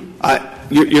appeal?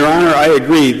 Your Honor, I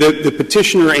agree. The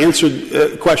petitioner answered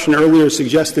a question earlier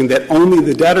suggesting that only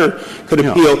the debtor could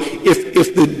appeal.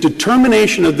 If the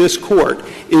determination of this Court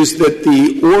is that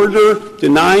the order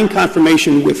denying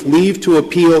confirmation with leave to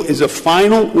appeal is a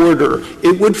final order,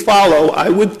 it would follow, I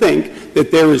would think, that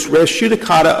there is res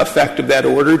judicata effect of that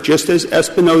order, just as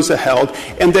Espinoza held,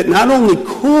 and that not only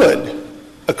could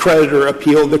a creditor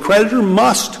appeal, the creditor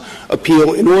must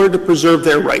appeal in order to preserve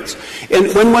their rights.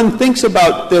 And when one thinks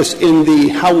about this in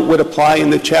how it would apply in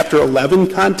the Chapter 11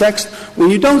 context, when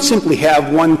you don't simply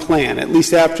have one plan, at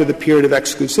least after the period of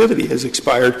exclusivity has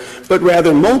expired, but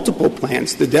rather multiple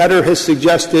plans, the debtor has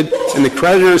suggested and the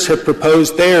creditors have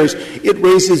proposed theirs, it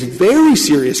raises very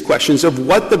serious questions of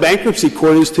what the bankruptcy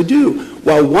court is to do.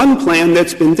 While one plan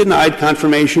that's been denied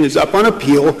confirmation is up on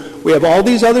appeal, we have all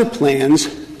these other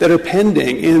plans that are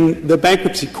pending in the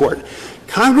bankruptcy court.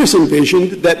 Congress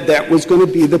envisioned that that was going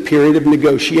to be the period of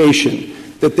negotiation,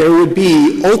 that there would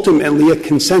be ultimately a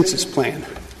consensus plan.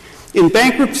 In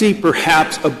bankruptcy,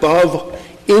 perhaps above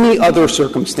any other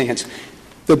circumstance,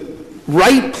 the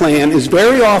right plan is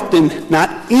very often not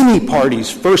any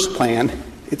party's first plan,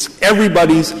 it's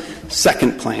everybody's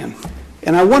second plan.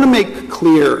 And I want to make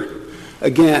clear,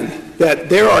 again, that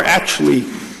there are actually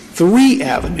 3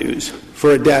 avenues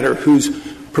for a debtor whose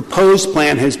proposed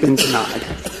plan has been denied.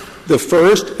 The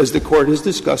first, as the Court has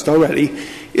discussed already,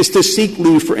 is to seek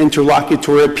leave for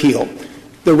interlocutory appeal.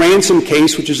 The ransom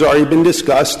case, which has already been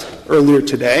discussed earlier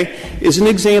today, is an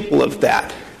example of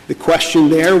that. The question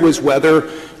there was whether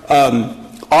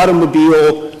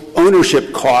automobile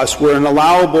ownership costs were an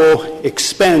allowable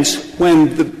expense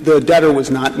when the debtor was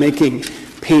not making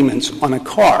payments on a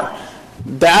car.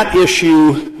 That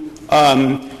issue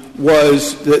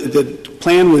was the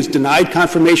plan was denied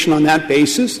confirmation on that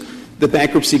basis. The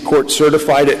bankruptcy court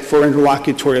certified it for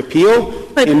interlocutory appeal,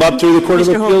 came up through the Court of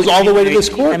Appeals all the way to this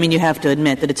Court. I mean, you have to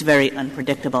admit that it's very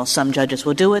unpredictable. Some judges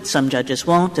will do it, some judges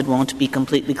won't. It won't be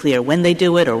completely clear when they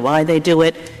do it or why they do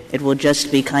it. It will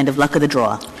just be kind of luck of the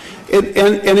draw.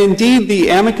 And indeed, the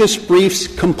amicus briefs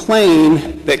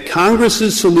complain that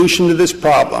Congress's solution to this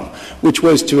problem, which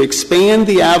was to expand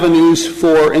the avenues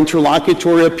for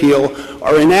interlocutory appeal,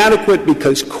 are inadequate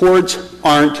because courts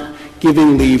aren't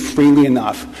giving leave freely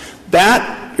enough.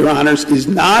 That, Your Honors, is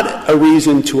not a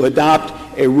reason to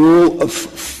adopt a rule of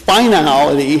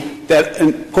finality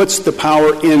that puts the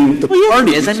power in the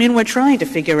parties. It is. I mean, we're trying to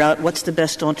figure out what's the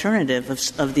best alternative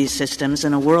of these systems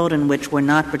in a world in which we're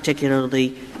not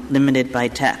particularly limited by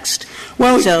text.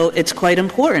 So it's quite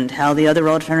important how the other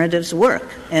alternatives work.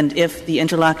 And if the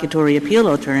interlocutory appeal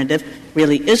alternative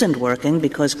really isn't working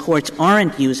because courts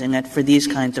aren't using it for these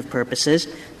kinds of purposes,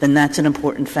 then that's an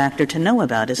important factor to know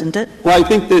about, isn't it? Well, I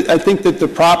think that the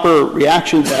proper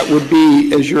reaction to that would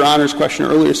be, as Your Honor's question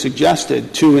earlier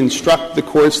suggested, to instruct the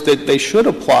courts that they should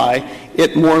apply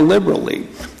it more liberally.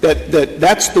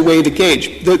 That's the way to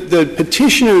gauge. The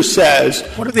petitioner says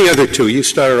 — What are the other 2? You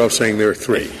started off saying there are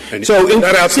 3. And so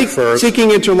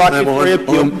seeking interlocutory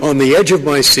appeal. On the edge of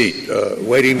my seat,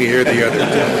 waiting to hear the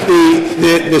other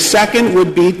 2. The second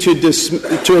would be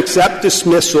to accept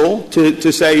dismissal,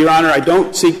 to say, Your Honor, I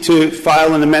don't seek to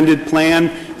file an amended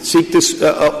plan, seek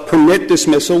to permit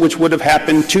dismissal, which would have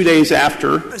happened 2 days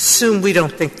after. Assume we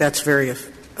don't think that's very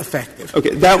effective.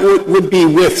 Okay. That would be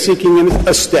with seeking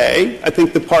a stay. I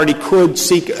think the party could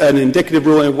seek an indicative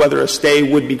ruling of whether a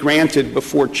stay would be granted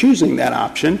before choosing that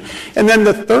option. And then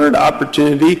the third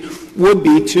opportunity would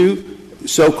be to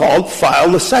so-called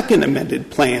file a second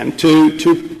amended plan, to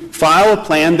file a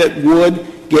plan that would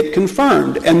get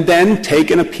confirmed and then take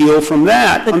an appeal from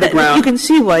that on the ground. You can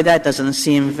see why that doesn't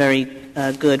seem very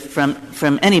good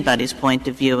from anybody's point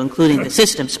of view, including the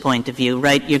system's point of view,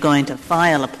 right? You're going to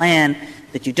file a plan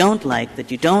that you don't like, that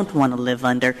you don't want to live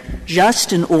under,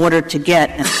 just in order to get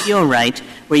an appeal right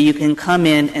where you can come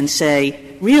in and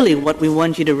say, really what we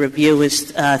want you to review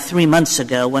is 3 months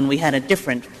ago when we had a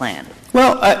different plan.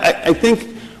 Well, I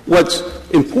think what's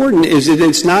important is that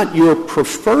it's not your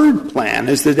preferred plan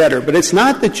as the debtor, but it's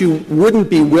not that you wouldn't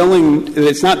be willing,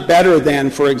 it's not better than,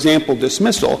 for example,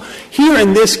 dismissal. Here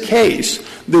in this case,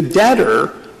 the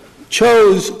debtor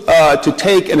chose to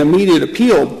take an immediate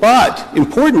appeal, but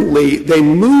importantly, they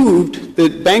moved the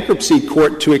bankruptcy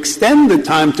court to extend the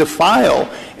time to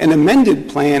file an amended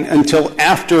plan until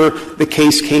after the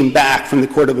case came back from the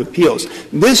Court of Appeals.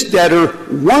 This debtor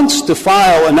wants to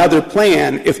file another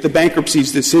plan if the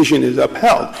bankruptcy's decision is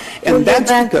upheld. And that's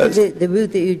because the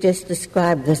route that you just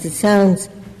described, because it sounds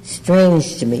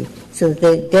strange to me. So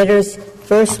the debtor's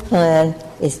first plan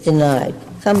is denied,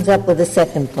 comes up with a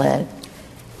second plan.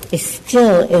 Is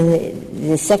still in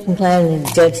the second plan, and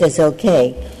the judge says,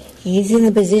 okay, he's in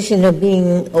the position of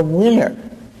being a winner.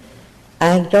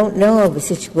 I don't know of a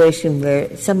situation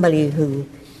where somebody who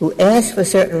asked for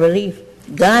certain relief,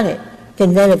 got it,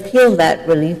 can then appeal that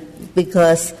relief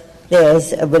because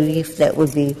there's a relief that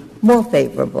would be more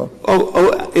favorable.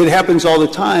 It happens all the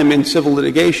time in civil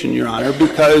litigation, Your Honor,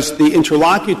 because the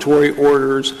interlocutory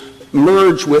orders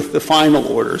merge with the final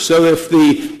order. So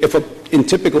in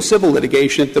typical civil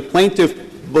litigation, if the plaintiff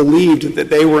believed that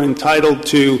they were entitled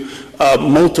to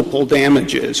multiple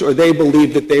damages, or they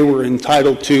believed that they were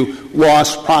entitled to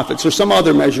lost profits or some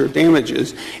other measure of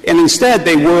damages, and instead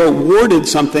they were awarded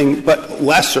something but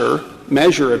lesser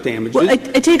measure of damages. Well, I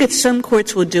take it some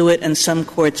courts will do it and some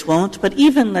courts won't, but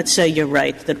even, let's say you're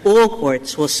right, that all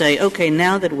courts will say, okay,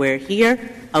 now that we're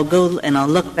here, I'll go and I'll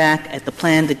look back at the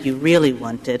plan that you really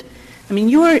wanted. I mean,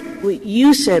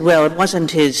 you said, well, it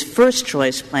wasn't his first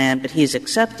choice plan, but he's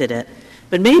accepted it.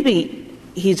 But maybe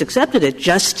he's accepted it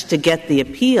just to get the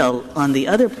appeal on the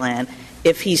other plan.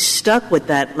 If he's stuck with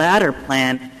that latter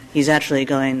plan, he's actually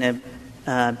going to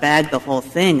bag the whole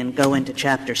thing and go into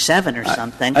Chapter 7 or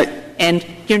something. And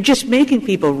you're just making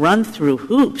people run through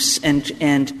hoops and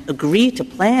agree to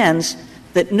plans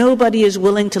that nobody is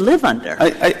willing to live under.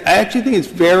 I actually think it's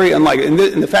very unlikely. And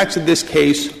the facts of this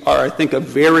case are, I think, a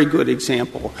very good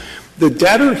example. The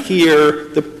debtor here,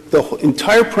 the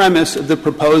entire premise of the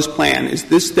proposed plan is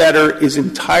this debtor is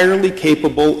entirely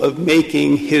capable of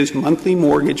making his monthly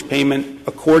mortgage payment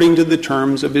according to the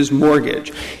terms of his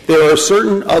mortgage. There are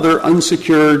certain other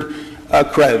unsecured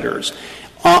creditors.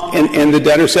 And the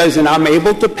debtor says, and I'm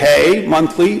able to pay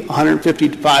monthly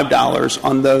 $155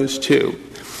 on those two.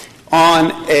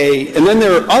 And then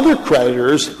there are other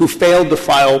creditors who failed to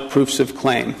file proofs of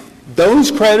claim.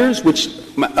 Those creditors, which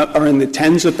are in the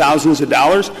tens of thousands of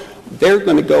dollars, they're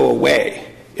going to go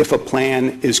away if a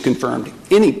plan is confirmed.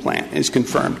 Any plan is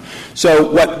confirmed.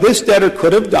 So what this debtor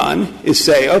could have done is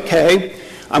say, okay,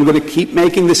 I'm going to keep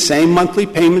making the same monthly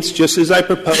payments just as I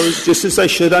proposed, just as I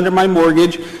should under my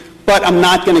mortgage, but I'm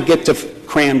not going to get to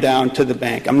cram down to the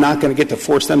bank. I'm not going to get to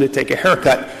force them to take a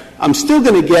haircut. I'm still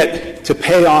going to get to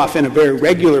pay off in a very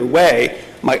regular way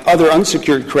my other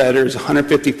unsecured creditors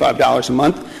 $155 a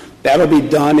month. That'll be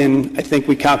done in, I think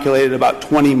we calculated, about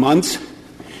 20 months.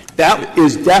 That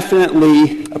is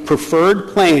definitely a preferred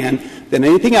plan than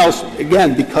anything else,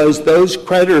 again, because those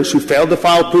creditors who failed to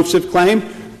file proofs of claim,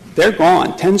 they're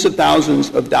gone, tens of thousands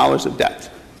of dollars of debt.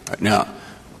 Right. Now,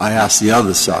 I asked the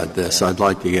other side this. I'd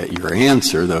like to get your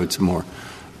answer, though it's more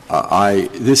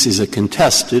this is a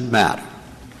contested matter.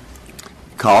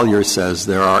 Collier says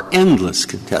there are endless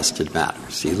contested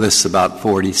matters. He lists about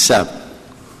 47.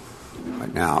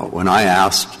 Right now, when I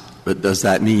asked, but does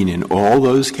that mean in all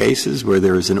those cases where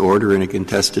there is an order in a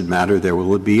contested matter there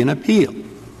will be an appeal?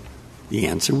 The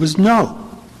answer was no.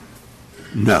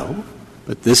 No.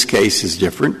 But this case is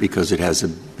different because it has a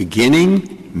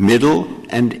beginning, middle,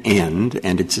 and end,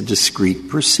 and it's a discrete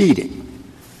proceeding.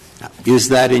 Now, is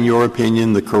that, in your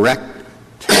opinion, the correct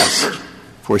test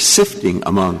for sifting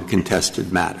among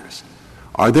contested matters?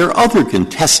 Are there other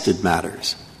contested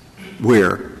matters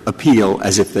where appeal,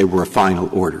 as if they were final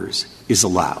orders, is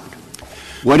allowed?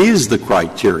 What is the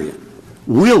criterion?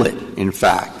 Will it, in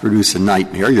fact, produce a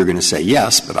nightmare? You're going to say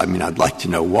yes, but I'd like to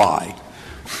know why.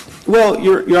 Well,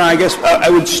 Your Honor, I guess I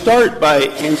would start by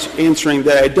answering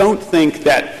that I don't think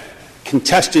that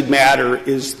contested matter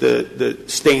is the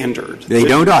standard. They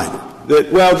don't either.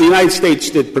 Well, the United States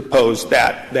did propose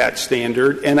that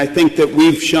standard, and I think that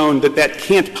we've shown that that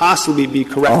can't possibly be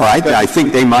correct. All right. I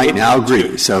think they might now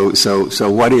agree. So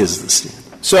what is the standard?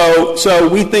 So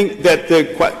we think that the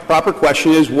proper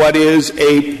question is what is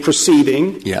a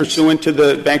proceeding pursuant to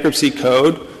the Bankruptcy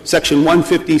Code, Section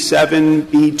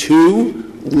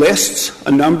 157B2 lists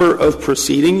a number of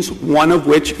proceedings, one of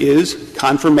which is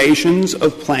confirmations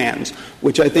of plans,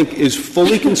 which I think is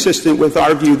fully consistent with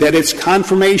our view that it's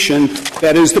confirmation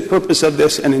that is the purpose of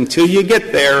this, and until you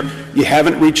get there, you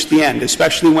haven't reached the end,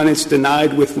 especially when it's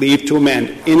denied with leave to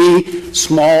amend. Any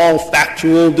small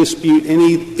factual dispute,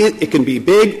 it can be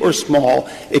big or small,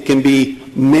 it can be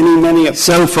many.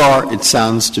 So far, it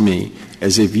sounds to me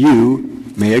as if you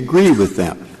may agree with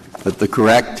them. But the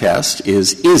correct test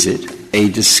is it a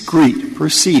discrete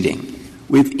proceeding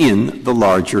within the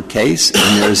larger case?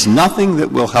 And there's nothing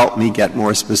that will help me get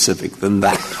more specific than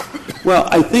that. Well,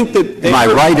 I think that... Am I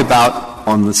right about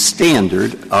on the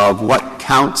standard of what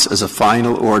counts as a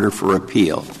final order for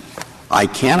appeal? I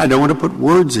don't want to put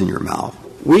words in your mouth.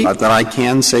 But that I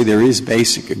can say there is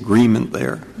basic agreement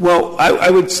there. Well,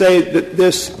 I would say that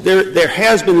there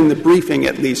has been in the briefing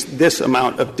at least this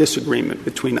amount of disagreement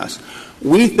between us.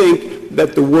 We think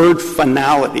that the word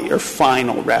finality, or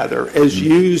final rather, as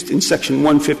used in Section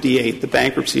 158, the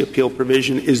bankruptcy appeal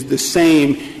provision, is the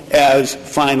same as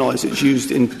final as it's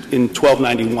used in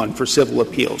 1291 for civil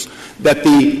appeals. That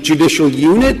the judicial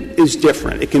unit is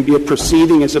different. It can be a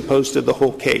proceeding as opposed to the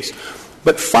whole case.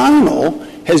 But final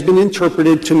has been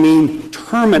interpreted to mean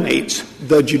terminates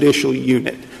the judicial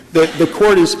unit. The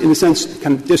Court is, in a sense,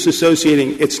 kind of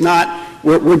disassociating. It's not,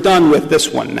 we're done with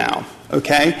this one now,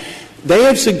 okay? They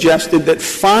have suggested that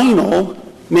final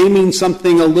may mean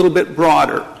something a little bit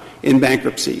broader in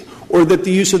bankruptcy, or that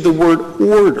the use of the word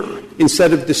order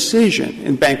instead of decision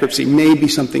in bankruptcy may be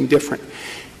something different.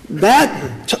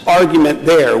 That argument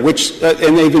there, which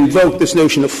and they've invoked this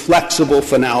notion of flexible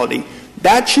finality,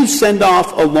 that should send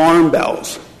off alarm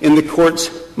bells in the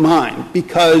Court's mind,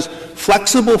 because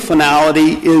flexible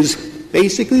finality is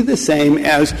basically the same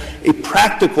as a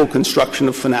practical construction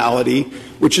of finality,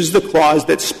 which is the clause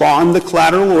that spawned the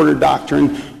collateral order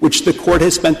doctrine, which the Court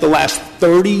has spent the last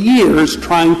 30 years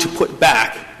trying to put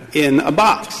back in a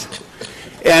box.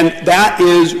 And that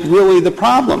is really the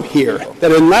problem here,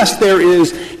 that unless there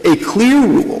is a clear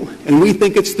rule, and we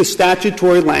think it's the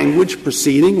statutory language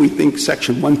proceeding, we think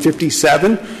Section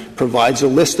 157 provides a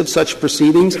list of such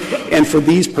proceedings, and for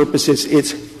these purposes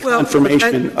it's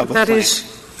confirmation of a plan.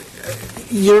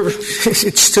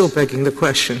 It's still begging the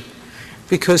question,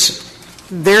 because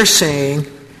they're saying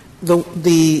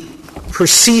the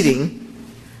proceeding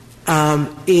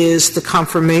is the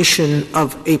confirmation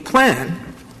of a plan,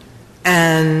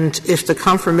 and if the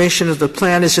confirmation of the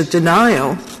plan is a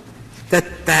denial,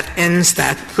 that ends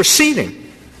that proceeding.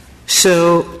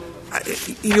 So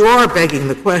you are begging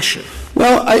the question.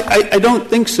 Well, I don't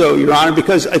think so, Your Honor,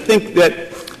 because I think that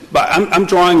I'm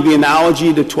drawing the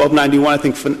analogy to 1291. I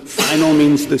think final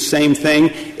means the same thing.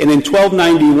 And in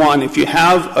 1291, if you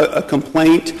have a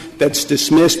complaint that's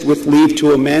dismissed with leave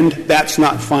to amend, that's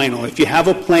not final. If you have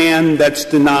a plan that's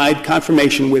denied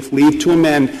confirmation with leave to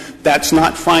amend, that's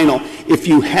not final. If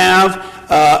you have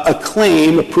a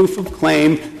claim, a proof of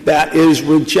claim, that is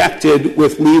rejected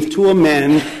with leave to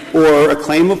amend, or a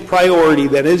claim of priority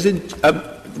that is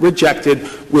rejected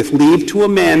with leave to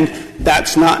amend,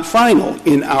 that's not final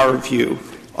in our view.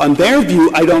 On their view,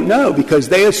 I don't know, because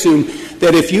they assume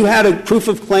that if you had a proof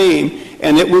of claim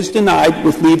and it was denied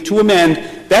with leave to amend,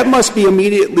 that must be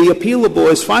immediately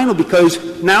appealable as final,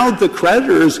 because now the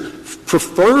creditor's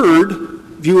preferred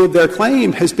view of their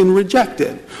claim has been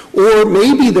rejected. Or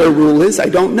maybe their rule is, I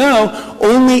don't know,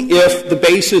 only if the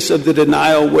basis of the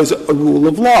denial was a rule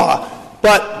of law.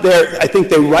 But I think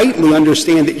they rightly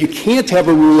understand that you can't have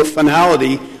a rule of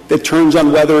finality that turns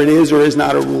on whether it is or is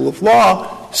not a rule of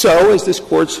law. So, as this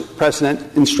Court's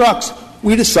precedent instructs,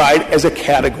 we decide as a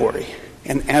category.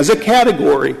 And as a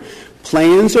category,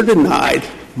 plans are denied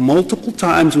multiple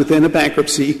times within a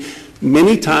bankruptcy,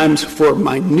 many times for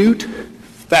minute,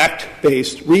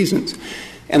 fact-based reasons.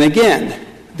 And again,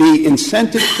 the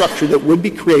incentive structure that would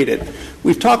be created,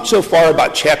 we've talked so far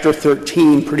about Chapter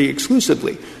 13 pretty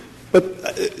exclusively, but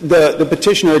the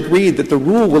petitioner agreed that the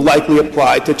rule will likely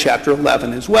apply to Chapter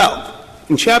 11 as well.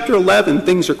 In Chapter 11,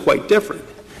 things are quite different.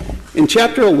 In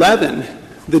Chapter 11,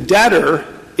 the debtor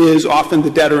is often the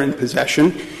debtor in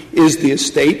possession, is the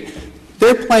estate.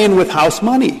 They're playing with house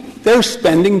money. They're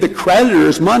spending the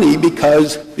creditor's money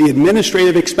because the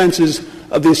administrative expenses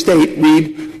of the estate,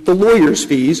 read the lawyer's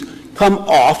fees, come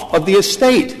off of the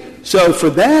estate. So for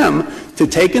them to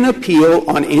take an appeal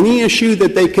on any issue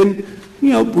that they can,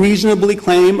 reasonably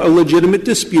claim a legitimate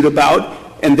dispute about,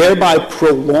 and thereby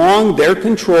prolong their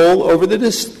control over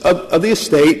the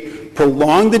estate,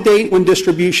 prolong the date when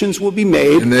distributions will be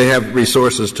made. And they have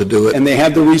resources to do it. And they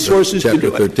have the resources to do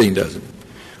it. Chapter 13 doesn't.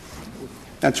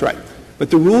 That's right. But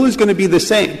the rule is going to be the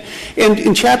same. And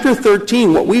in Chapter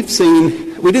 13, what we've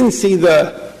seen, We didn't see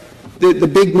the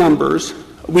big numbers.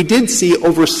 We did see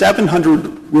over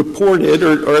 700 reported,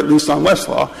 or at least on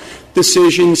Westlaw,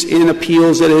 decisions in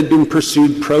appeals that had been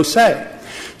pursued pro se.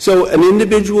 So an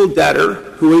individual debtor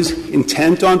who is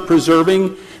intent on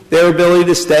preserving their ability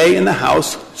to stay in the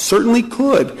house certainly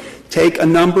could take a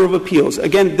number of appeals.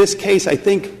 Again, this case, I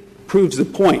think, proves the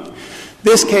point.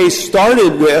 This case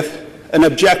started with an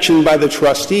objection by the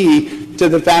trustee to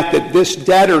the fact that this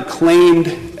debtor claimed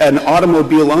an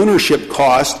automobile ownership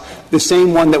cost, the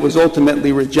same one that was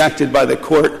ultimately rejected by the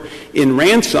court in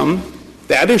Ransom.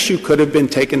 That issue could have been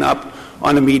taken up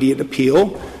on immediate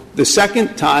appeal. The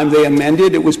second time they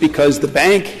amended, it was because the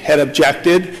bank had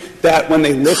objected that when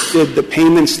they listed the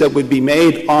payments that would be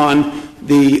made on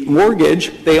the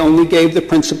mortgage, they only gave the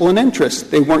principal and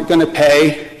interest. They weren't going to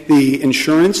pay the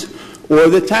insurance or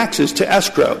the taxes to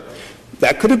escrow.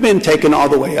 That could have been taken all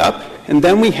the way up. And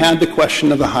then we had the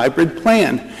question of the hybrid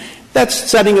plan. That's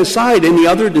setting aside any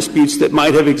other disputes that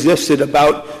might have existed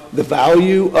about the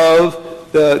value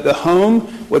of the home,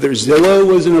 whether Zillow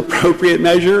was an appropriate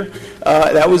measure.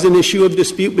 That was an issue of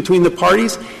dispute between the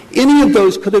parties. Any of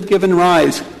those could have given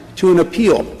rise to an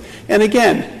appeal. And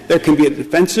again, there can be a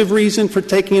defensive reason for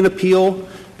taking an appeal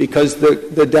because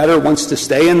the debtor wants to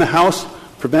stay in the house,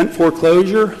 prevent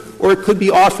foreclosure, or it could be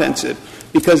offensive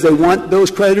because they want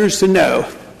those creditors to know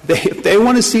that if they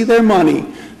want to see their money,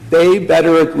 they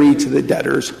better agree to the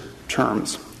debtor's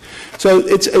terms. So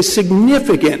it's a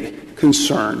significant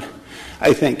concern,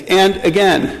 I think. And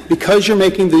again, because you're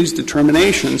making these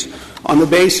determinations on the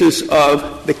basis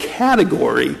of the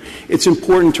category, it's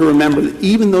important to remember that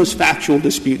even those factual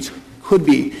disputes could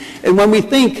be. And when we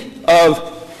think of,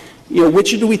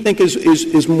 which do we think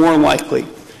is more likely?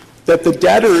 That the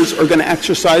debtors are going to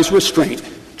exercise restraint,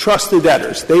 trust the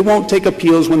debtors. They won't take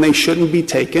appeals when they shouldn't be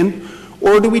taken.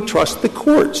 Or do we trust the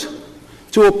courts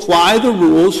to apply the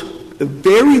rules, the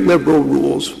very liberal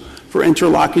rules for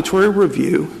interlocutory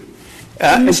review?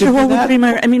 Mr.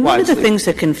 Holder-Bremer, one of the things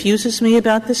that confuses me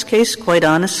about this case, quite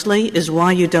honestly, is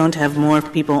why you don't have more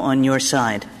people on your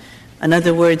side. In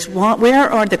other words,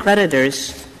 where are the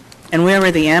creditors and where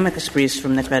are the amicus briefs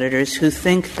from the creditors who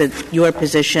think that your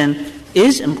position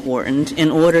is important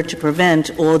in order to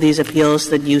prevent all these appeals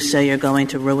that you say are going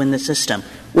to ruin the system?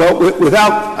 Well,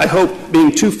 without, I hope,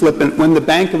 being too flippant, when the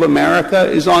Bank of America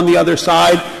is on the other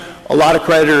side, a lot of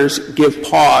creditors give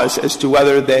pause as to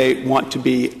whether they want to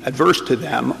be adverse to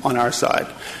them on our side.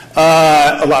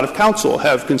 A lot of counsel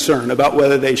have concern about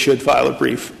whether they should file a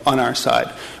brief on our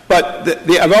side. But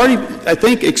I've already, I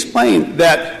think, explained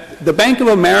that the Bank of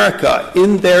America,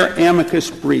 in their amicus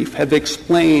brief, have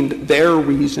explained their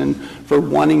reason for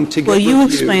wanting to get Well, you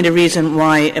review. explained a reason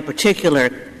why a particular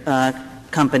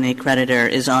company creditor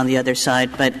is on the other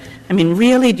side. But,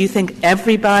 really, do you think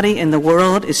everybody in the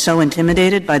world is so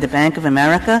intimidated by the Bank of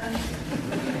America?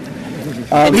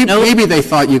 Maybe they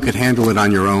thought you could handle it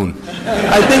on your own.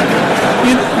 I think,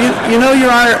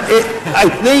 Your Honor, I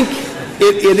think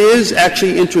it is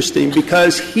actually interesting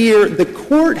because here the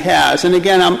court has, and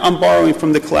again, I'm borrowing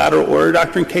from the collateral order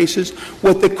doctrine cases,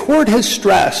 what the court has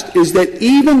stressed is that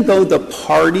even though the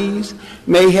parties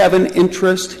may have an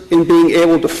interest in being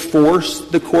able to force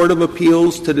the Court of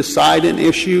Appeals to decide an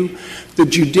issue, the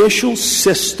judicial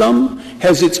system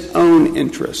has its own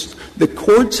interest. The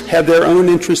courts have their own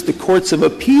interest. The courts of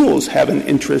appeals have an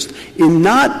interest in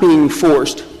not being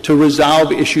forced to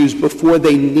resolve issues before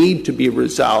they need to be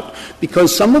resolved,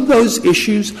 because some of those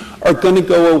issues are going to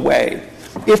go away.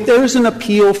 If there's an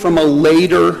appeal from a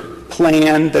later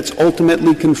plan that's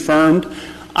ultimately confirmed,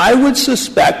 I would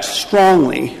suspect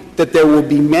strongly that there will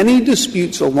be many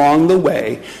disputes along the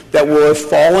way that will have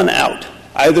fallen out,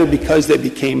 either because they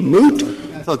became moot.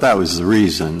 I thought that was the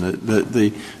reason.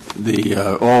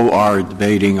 All are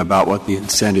debating about what the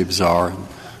incentives are, and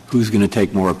who's going to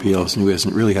take more appeals and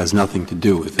who really has nothing to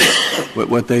do with it.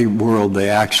 What they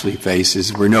actually face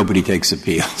is where nobody takes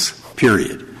appeals,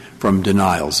 period, from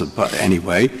denials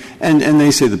anyway. And they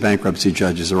say the bankruptcy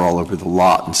judges are all over the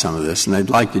lot in some of this, and they'd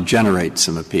like to generate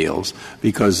some appeals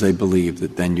because they believe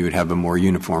that then you would have a more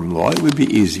uniform law. It would be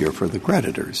easier for the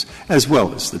creditors as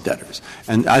well as the debtors.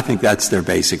 And I think that's their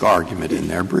basic argument in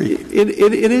their brief. It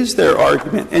is their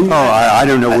argument. And I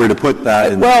don't know where to put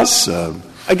that in this.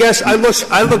 I guess I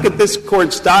look at this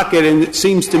Court's docket, and it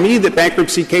seems to me that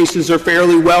bankruptcy cases are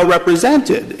fairly well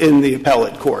represented in the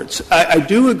appellate courts. I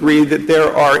do agree that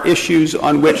there are issues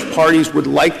on which parties would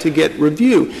like to get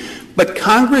review, but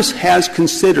Congress has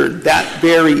considered that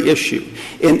very issue.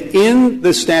 And in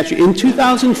the statute, in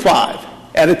 2005,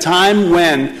 at a time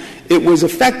when it was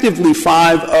effectively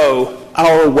 5-0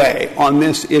 our way on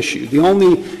this issue, the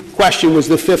only question was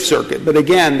the Fifth Circuit. But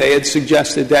again, they had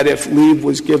suggested that if leave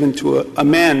was given to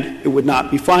amend, it would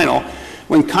not be final.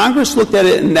 When Congress looked at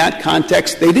it in that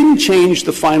context, they didn't change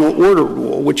the final order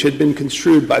rule, which had been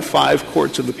construed by 5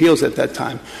 courts of appeals at that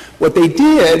time. What they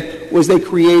did was they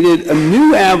created a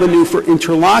new avenue for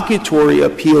interlocutory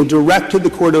appeal direct to the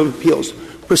Court of Appeals,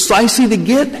 precisely to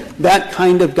get that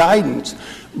kind of guidance.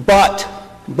 But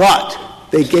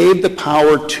they gave the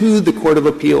power to the Court of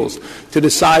Appeals to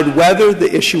decide whether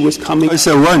the issue was coming.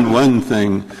 So one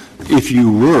thing, if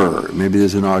you were, maybe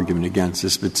there's an argument against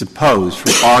this, but suppose,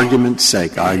 for argument's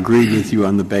sake, I agree with you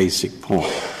on the basic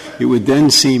point, it would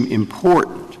then seem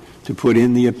important to put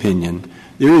in the opinion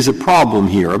there is a problem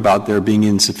here about there being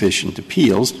insufficient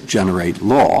appeals to generate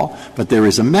law, but there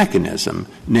is a mechanism,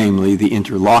 namely the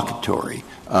interlocutory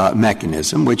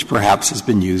mechanism, which perhaps has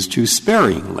been used too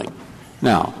sparingly.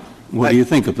 Now, what do you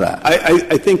think of that?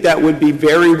 I think that would be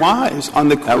very wise on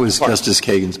the Court's part. That was Justice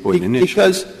Kagan's point initially.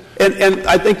 Because, and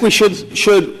I think we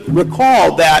should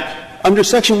recall that under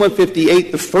Section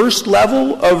 158, the first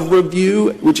level of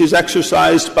review, which is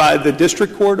exercised by the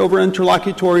district court over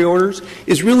interlocutory orders,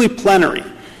 is really plenary.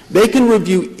 They can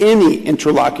review any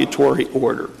interlocutory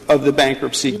order of the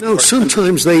bankruptcy court.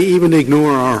 Sometimes they even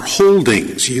ignore our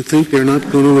holdings. You think they're not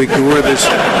going to ignore this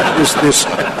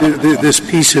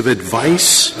piece of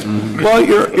advice? Mm-hmm. Well,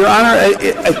 Your Honor,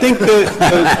 I think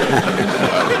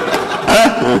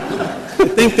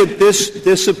that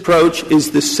this approach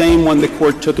is the same one the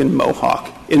Court took in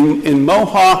Mohawk. In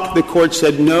Mohawk, the Court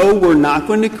said, no, we're not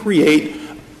going to create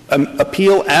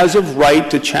appeal as of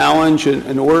right to challenge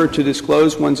an order to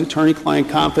disclose one's attorney-client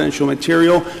confidential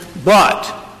material, but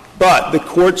the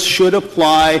courts should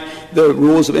apply the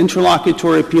rules of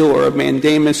interlocutory appeal or of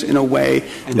mandamus in a way.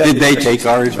 And did they take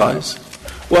our advice?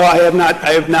 Well, I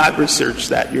have not researched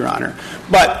that, Your Honor.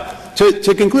 But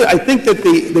to conclude, I think that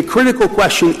the critical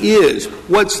question is,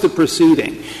 what's the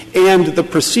proceeding? And the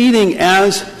proceeding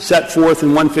as set forth in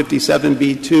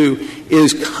 157b2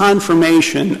 is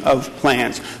confirmation of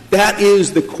plans. That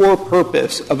is the core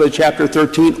purpose of a Chapter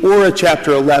 13 or a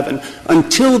Chapter 11.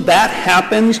 Until that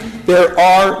happens, there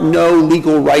are no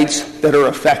legal rights that are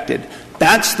affected.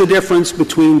 That's the difference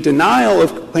between denial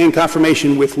of plan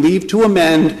confirmation with leave to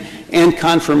amend and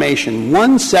confirmation.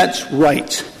 One sets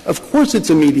rights. Of course it's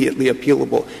immediately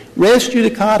appealable. Res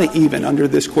judicata even under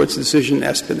this Court's decision in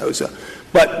Espinoza.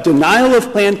 But denial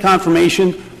of plan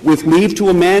confirmation with leave to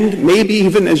amend, maybe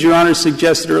even, as Your Honor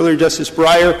suggested earlier, Justice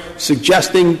Breyer,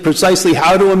 suggesting precisely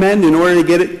how to amend in order to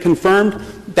get it confirmed,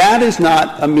 that is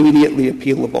not immediately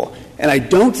appealable. And I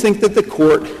don't think that the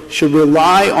Court should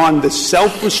rely on the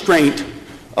self-restraint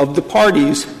of the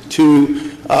parties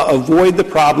to avoid the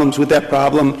problems with that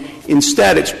problem.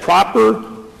 Instead, it's proper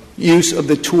use of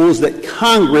the tools that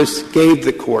Congress gave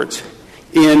the courts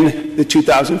in the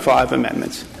 2005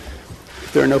 amendments.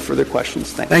 If there are no further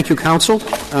questions, thank you. Thank you, counsel.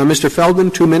 Mr.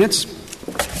 Feldman, 2 minutes.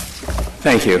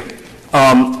 Thank you.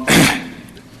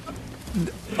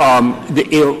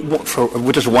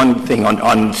 Just one thing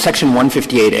on Section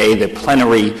 158A, the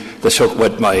plenary,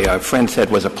 what my friend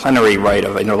said was a plenary right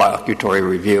of interlocutory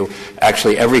review.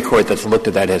 Actually, every court that's looked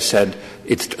at that has said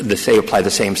they apply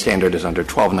the same standard as under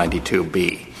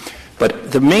 1292B.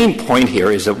 But the main point here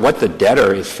is that what the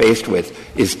debtor is faced with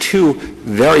is 2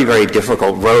 very, very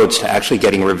difficult roads to actually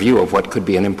getting review of what could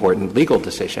be an important legal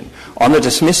decision. On the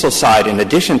dismissal side, in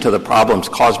addition to the problems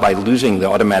caused by losing the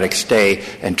automatic stay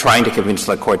and trying to convince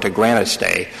the court to grant a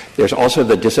stay, there's also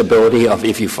the disability of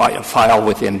if you file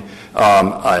within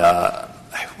a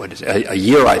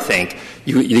year, I think,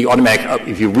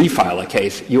 if you refile a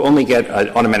case, you only get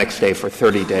an automatic stay for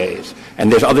 30 days.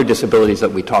 And there's other disabilities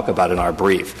that we talk about in our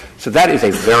brief. So that is a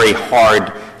very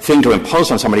hard thing to impose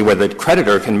on somebody where the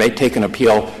creditor can take an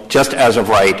appeal just as of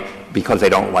right because they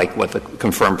don't like what the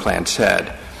confirmed plan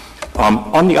said.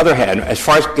 On the other hand, as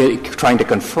far as trying to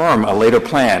confirm a later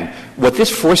plan, what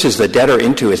this forces the debtor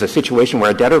into is a situation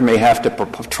where a debtor may have to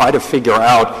try to figure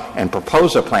out and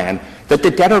propose a plan that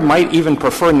the debtor might even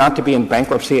prefer not to be in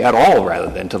bankruptcy at all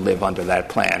rather than to live under that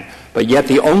plan. But yet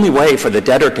the only way for the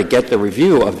debtor to get the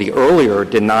review of the earlier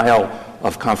denial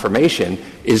of confirmation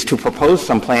is to propose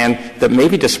some plan that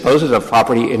maybe disposes of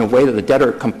property in a way that the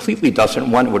debtor completely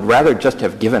doesn't want, would rather just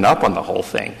have given up on the whole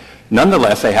thing.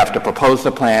 Nonetheless, they have to propose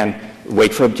the plan,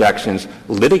 wait for objections,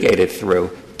 litigate it through,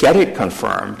 get it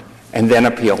confirmed, and then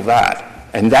appeal that.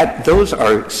 And those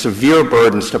are severe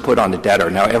burdens to put on the debtor.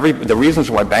 Now, the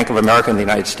reasons why Bank of America and the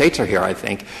United States are here, I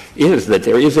think, is that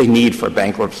there is a need for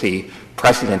bankruptcy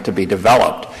precedent to be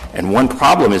developed. And one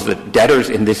problem is that debtors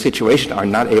in this situation are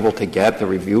not able to get the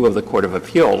review of the Court of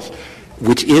Appeals.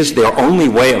 which is their only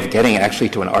way of getting actually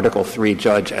to an Article III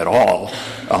judge at all,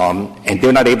 and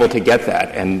they're not able to get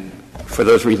that. And for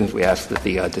those reasons, we ask that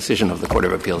the decision of the Court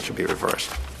of Appeals should be reversed.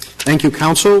 Thank you,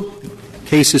 counsel.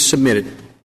 Case is submitted.